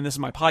home, and this is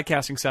my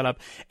podcasting setup.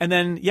 And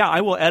then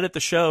I will edit the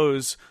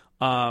shows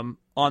on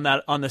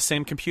the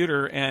same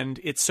computer, and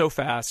it's so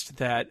fast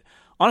that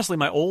honestly,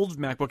 my old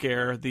MacBook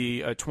Air,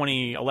 the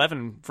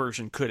 2011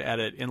 version, could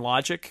edit in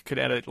Logic, could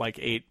edit like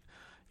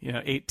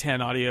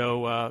 8-10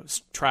 audio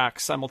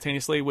tracks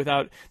simultaneously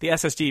without the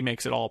SSD.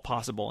 Makes it all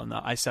possible, and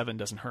the i7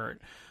 doesn't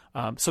hurt.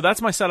 So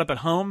that's my setup at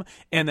home,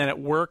 and then at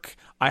work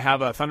I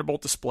have a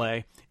Thunderbolt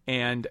display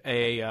and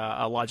a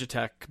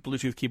Logitech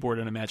Bluetooth keyboard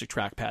and a Magic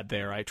Trackpad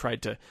there. I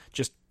tried to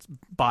just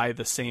buy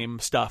the same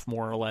stuff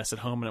more or less at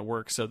home and at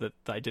work so that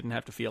I didn't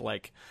have to feel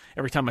like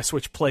every time I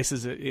switched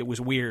places it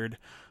was weird.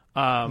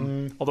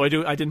 Although I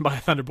didn't buy a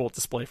Thunderbolt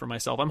display for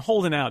myself. I'm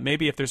holding out.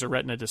 Maybe if there's a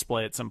Retina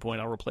display at some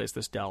point, I'll replace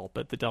this Dell.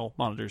 But the Dell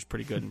monitor is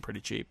pretty good and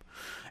pretty cheap.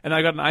 And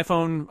I got an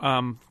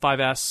iPhone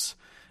 5S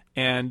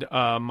And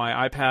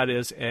my iPad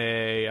is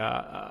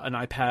an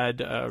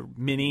iPad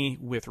Mini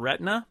with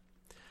Retina,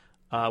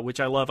 which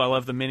I love. I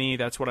love the Mini.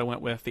 That's what I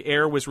went with. The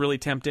Air was really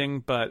tempting,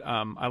 but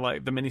I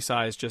like the Mini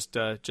size. Just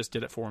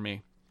did it for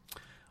me.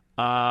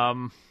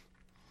 And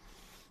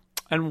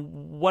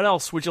what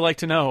else would you like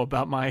to know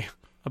about my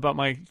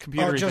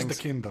computer? Just things?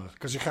 the Kindle,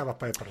 because you have a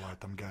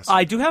Paperwhite, I'm guessing.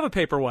 I do have a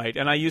Paperwhite,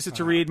 and I use it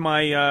to read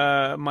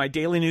my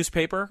daily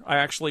newspaper. I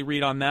actually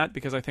read on that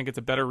because I think it's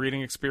a better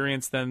reading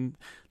experience than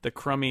the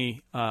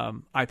crummy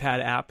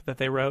iPad app that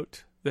they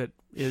wrote that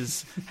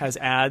has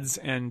ads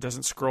and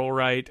doesn't scroll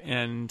right,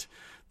 and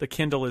the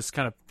Kindle is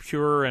kind of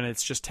pure and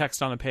it's just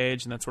text on a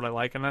page, and that's what I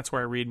like, and that's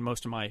where I read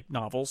most of my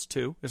novels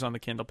too, is on the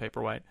Kindle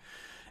Paperwhite.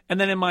 And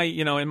then in my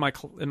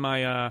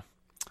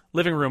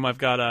living room, I've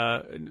got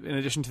in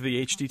addition to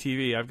the HD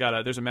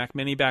TV, there's a Mac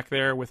Mini back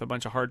there with a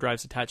bunch of hard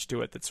drives attached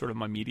to it. That's sort of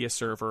my media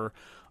server.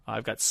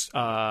 I've got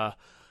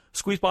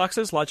squeeze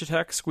boxes,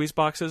 Logitech squeeze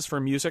boxes for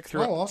music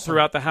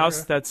throughout the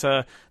house.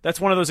 Okay. That's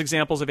one of those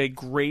examples of a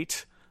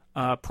great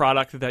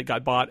product that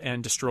got bought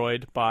and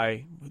destroyed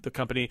by the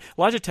company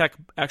Logitech.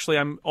 Actually,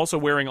 I'm also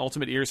wearing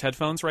Ultimate Ears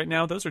headphones right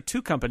now. Those are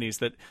two companies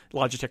that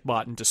Logitech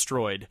bought and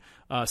destroyed,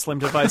 Slim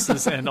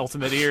Devices and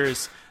Ultimate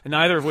Ears, and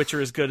neither of which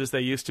are as good as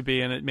they used to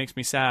be, and it makes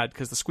me sad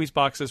because the squeeze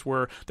boxes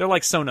they're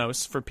like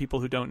Sonos for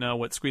people who don't know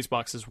what squeeze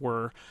boxes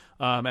were,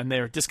 and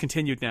they're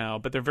discontinued now,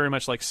 but they're very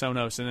much like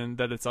Sonos in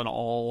that it's an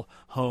all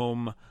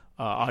home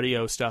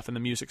audio stuff, and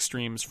the music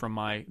streams from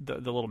the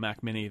little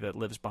Mac Mini that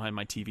lives behind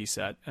my TV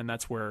set, and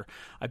that's where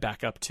I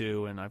back up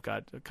to, and I've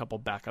got a couple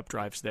backup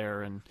drives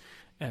there, and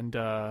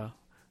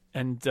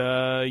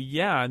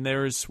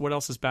there's what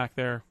else is back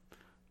there?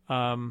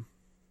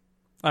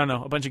 I don't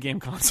know, a bunch of game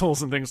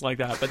consoles and things like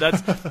that. But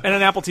that's and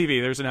an Apple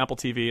TV. There's an Apple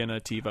TV and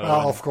a TiVo.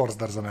 Of course,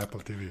 there's an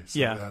Apple TV. So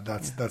yeah,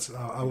 that's.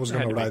 I was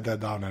going to write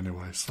that down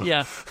anyway. So.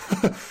 Yeah,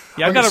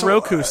 I've got a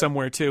Roku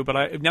somewhere too.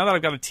 But now that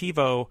I've got a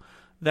TiVo,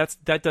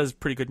 that does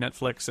pretty good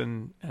Netflix,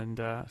 and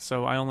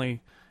so I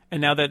only. And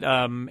now that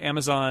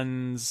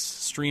Amazon's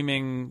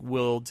streaming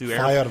will do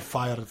Fire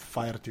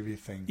TV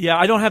thing. Yeah,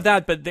 I don't have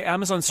that, but the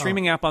Amazon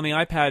streaming app on the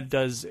iPad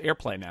does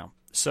AirPlay now.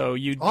 So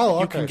you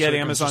can get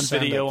Amazon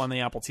Video on the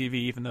Apple TV,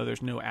 even though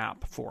there's no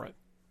app for it.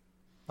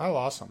 Oh,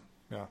 awesome!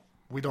 Yeah,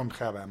 we don't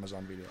have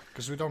Amazon Video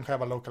because we don't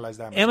have a localized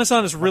Amazon.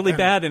 Amazon is really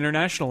bad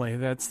internationally.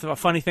 That's a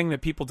funny thing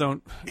that people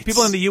don't.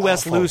 People in the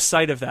U.S. lose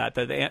sight of that.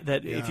 That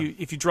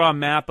if you draw a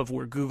map of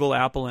where Google,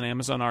 Apple, and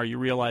Amazon are, you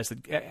realize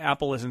that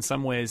Apple is in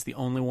some ways the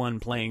only one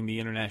playing the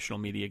international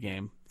media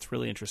game. It's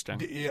really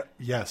interesting.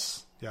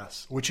 Yes,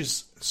 which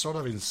is sort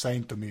of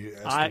insane to me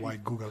as to why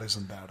Google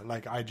isn't there.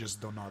 Like, I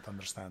just do not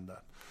understand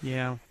that.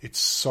 Yeah, it's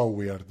so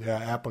weird. Yeah,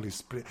 Apple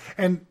is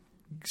and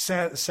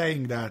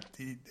saying that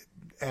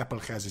Apple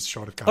has its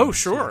shortcomings. Oh,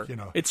 sure. Like,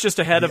 it's just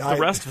ahead of the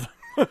rest of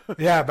them.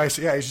 Yeah,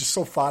 basically, it's just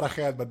so far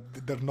ahead,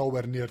 but they're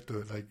nowhere near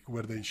to like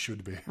where they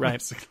should be. Right.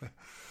 Basically.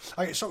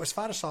 Okay, so as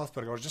far as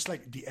software goes, just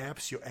like the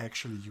apps you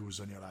actually use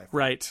on your iPhone.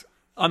 Right.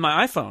 On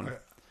my iPhone.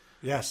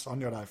 Yes,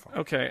 on your iPhone.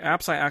 Okay,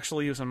 apps I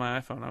actually use on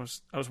my iPhone.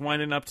 I was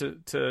winding up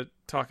to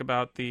talk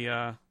about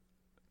the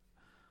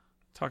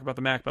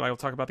Mac, but I will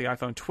talk about the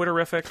iPhone.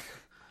 Twitterrific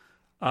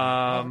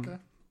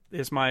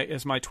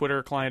is my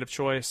Twitter client of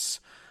choice.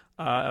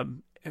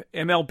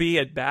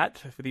 MLB at Bat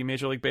for the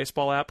Major League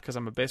Baseball app because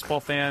I'm a baseball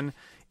fan.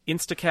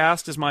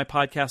 Instacast is my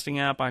podcasting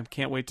app. I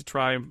can't wait to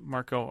try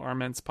Marco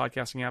Arment's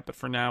podcasting app, but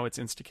for now it's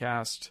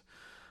Instacast.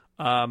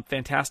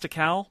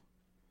 Fantastical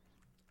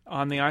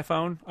on the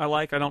iPhone I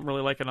like. I don't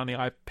really like it on the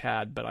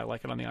iPad, but I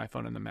like it on the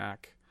iPhone and the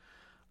Mac.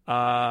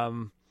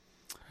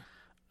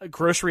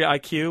 Grocery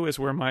IQ is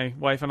where my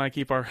wife and I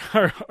keep our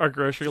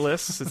grocery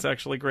lists. It's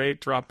actually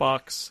great.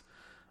 Dropbox.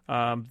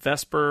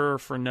 Vesper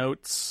for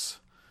notes.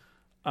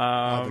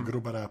 The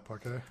Gruber app,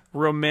 okay.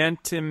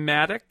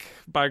 Romantimatic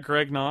by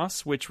Greg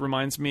Noss, which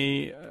reminds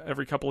me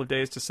every couple of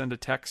days to send a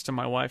text to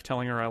my wife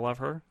telling her I love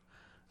her.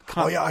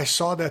 I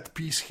saw that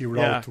piece he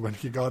wrote when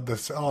he got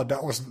this. Oh,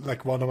 that was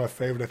like one of my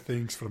favorite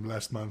things from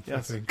last month.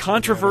 Yes. I think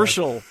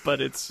controversial,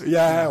 but it's it's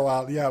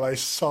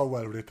so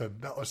well written.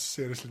 That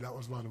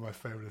was one of my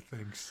favorite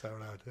things. So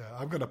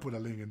I'm gonna put a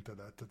link into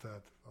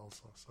that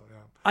also. So yeah,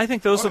 I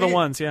think those are the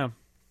ones. Yeah.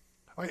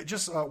 Okay,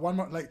 just one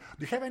more. Like,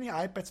 do you have any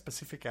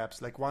iPad-specific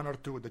apps, like one or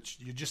two that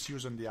you just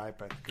use on the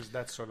iPad? Because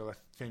that's sort of a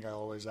thing I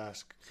always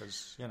ask.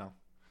 Because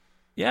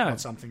not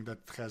something that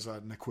has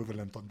an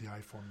equivalent on the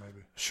iPhone,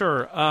 maybe.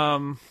 Sure.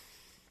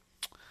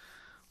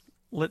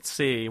 Let's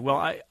see.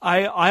 Well,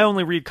 I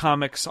only read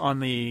comics on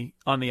the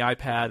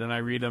iPad, and I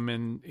read them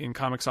in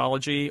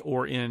Comixology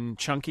or in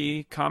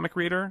Chunky Comic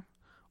Reader,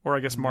 or I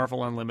guess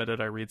Marvel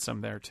Unlimited. I read some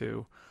there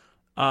too.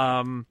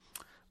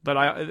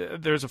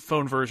 But there's a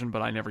phone version,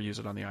 but I never use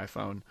it on the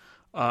iPhone.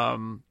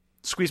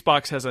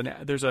 Squeezebox has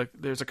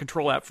there's a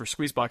control app for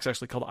Squeezebox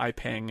actually called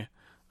iPeng,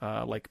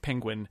 like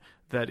Penguin,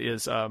 that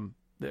is a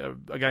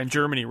guy in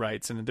Germany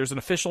writes, and there's an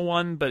official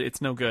one, but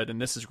it's no good. And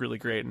this is really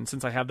great. And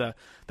since I have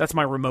that's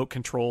my remote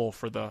control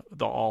for the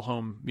all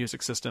home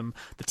music system.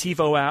 The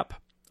TiVo app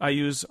I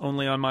use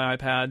only on my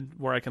iPad,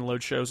 where I can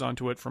load shows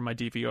onto it from my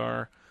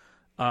DVR.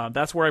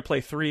 That's where I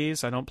play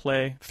threes. I don't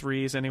play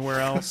threes anywhere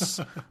else,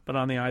 but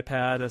on the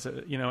iPad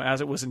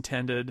as it was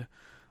intended.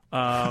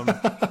 And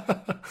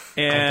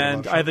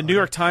I have the New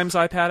York Times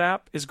iPad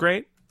app is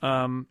great.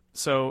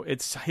 So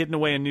it's hidden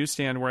away in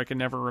Newsstand where I can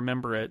never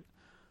remember it.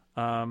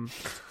 And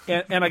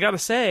I got to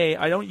say,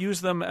 I don't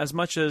use them as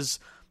much as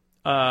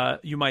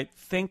you might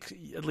think,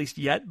 at least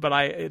yet,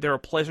 but they're a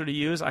pleasure to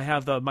use. I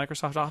have the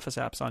Microsoft Office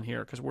apps on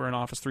here because we're an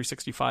Office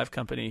 365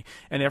 company,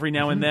 and every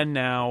now and then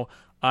now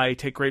I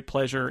take great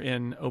pleasure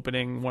in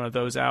opening one of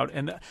those out.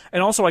 And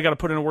also I got to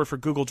put in a word for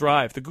Google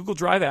Drive. The Google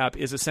Drive app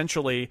is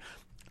essentially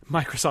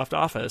Microsoft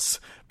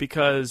Office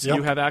because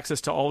you have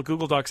access to all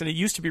Google Docs. And it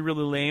used to be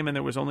really lame and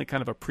there was only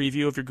kind of a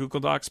preview of your Google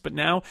Docs. But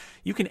now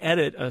you can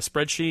edit a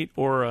spreadsheet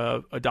or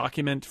a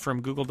document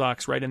from Google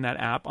Docs right in that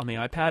app on the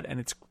iPad, and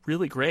it's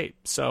really great.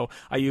 So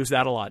I use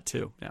that a lot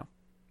too now.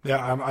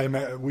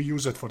 Yeah, we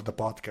use it for the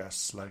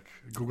podcasts. Like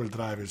Google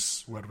Drive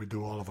is where we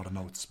do all of our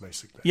notes,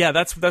 basically. Yeah,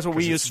 that's what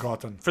we use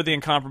for the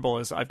Incomparable.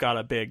 Is I've got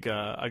a big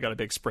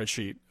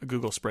spreadsheet, a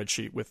Google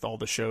spreadsheet with all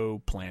the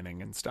show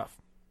planning and stuff.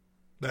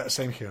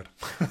 Same here.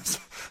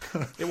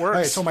 It works.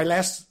 Hey, so my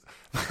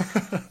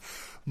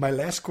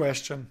last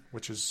question,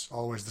 which is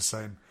always the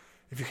same: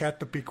 if you had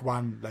to pick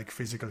one like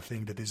physical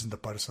thing that isn't a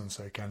person,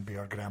 so it can be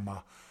your grandma,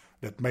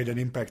 that made an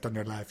impact on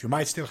your life. You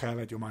might still have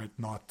it, you might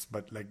not,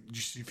 but like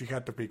just if you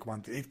had to pick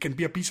one, it can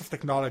be a piece of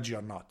technology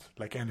or not.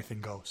 Like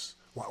anything goes.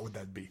 What would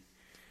that be?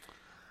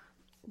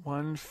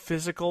 One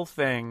physical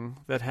thing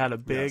that had a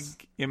big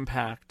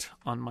impact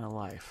on my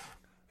life.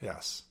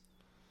 Yes.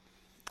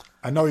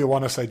 I know you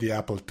want to say the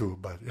Apple too,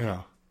 but you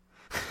know.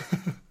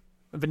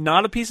 But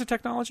not a piece of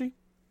technology?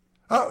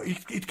 Oh,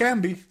 it can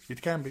be.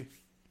 It can be.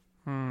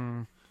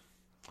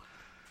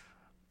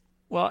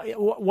 Well,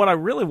 what I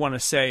really want to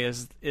say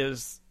is,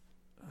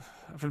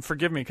 and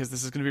forgive me because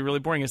this is going to be really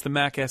boring, is the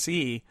Mac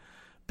SE,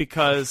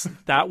 because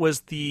that was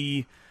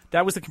the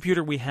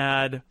computer we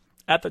had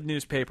at the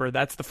newspaper.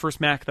 That's the first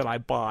Mac that I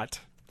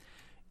bought,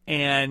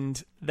 and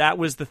that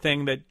was the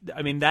thing that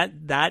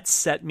that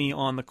set me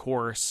on the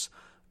course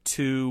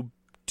to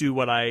do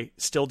what I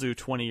still do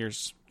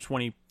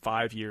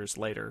 25 years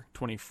later,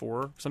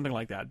 24, something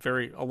like that,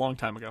 a long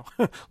time ago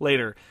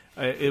later.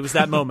 It was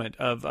that moment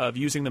of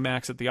using the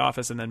Macs at the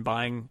office and then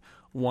buying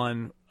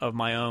one of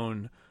my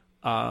own,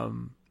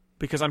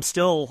 because I'm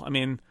still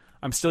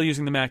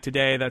using the Mac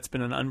today. That's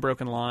been an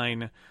unbroken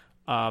line.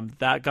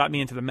 That got me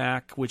into the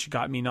Mac, which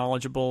got me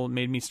knowledgeable,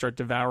 made me start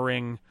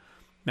devouring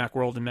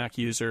Macworld and Mac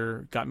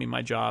User, got me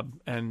my job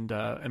and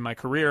my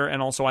career,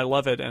 and also I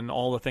love it and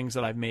all the things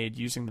that I've made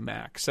using the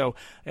Mac. So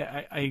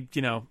this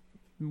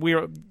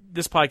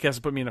podcast has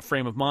put me in a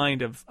frame of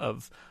mind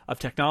of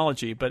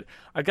technology, but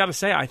I've got to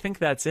say I think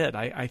that's it.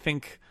 I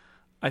think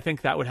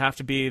that would have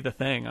to be the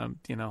thing.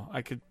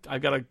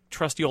 I've got a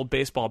trusty old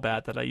baseball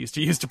bat that I used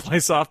to use to play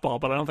softball,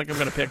 but I don't think I'm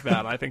going to pick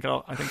that. I think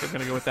I'm going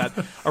to go with that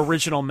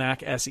original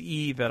Mac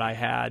SE that I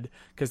had,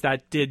 because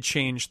that did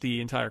change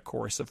the entire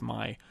course of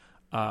my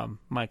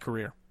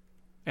career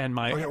and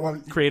my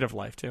creative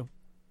life too.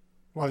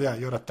 Well, yeah,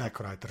 you're a tech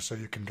writer, so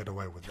you can get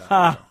away with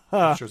that.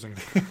 Choosing.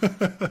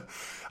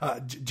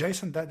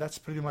 Jason, that's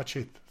pretty much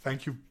it.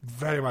 Thank you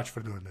very much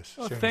for doing this.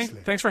 Well,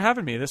 thanks for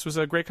having me. This was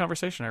a great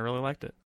conversation. I really liked it.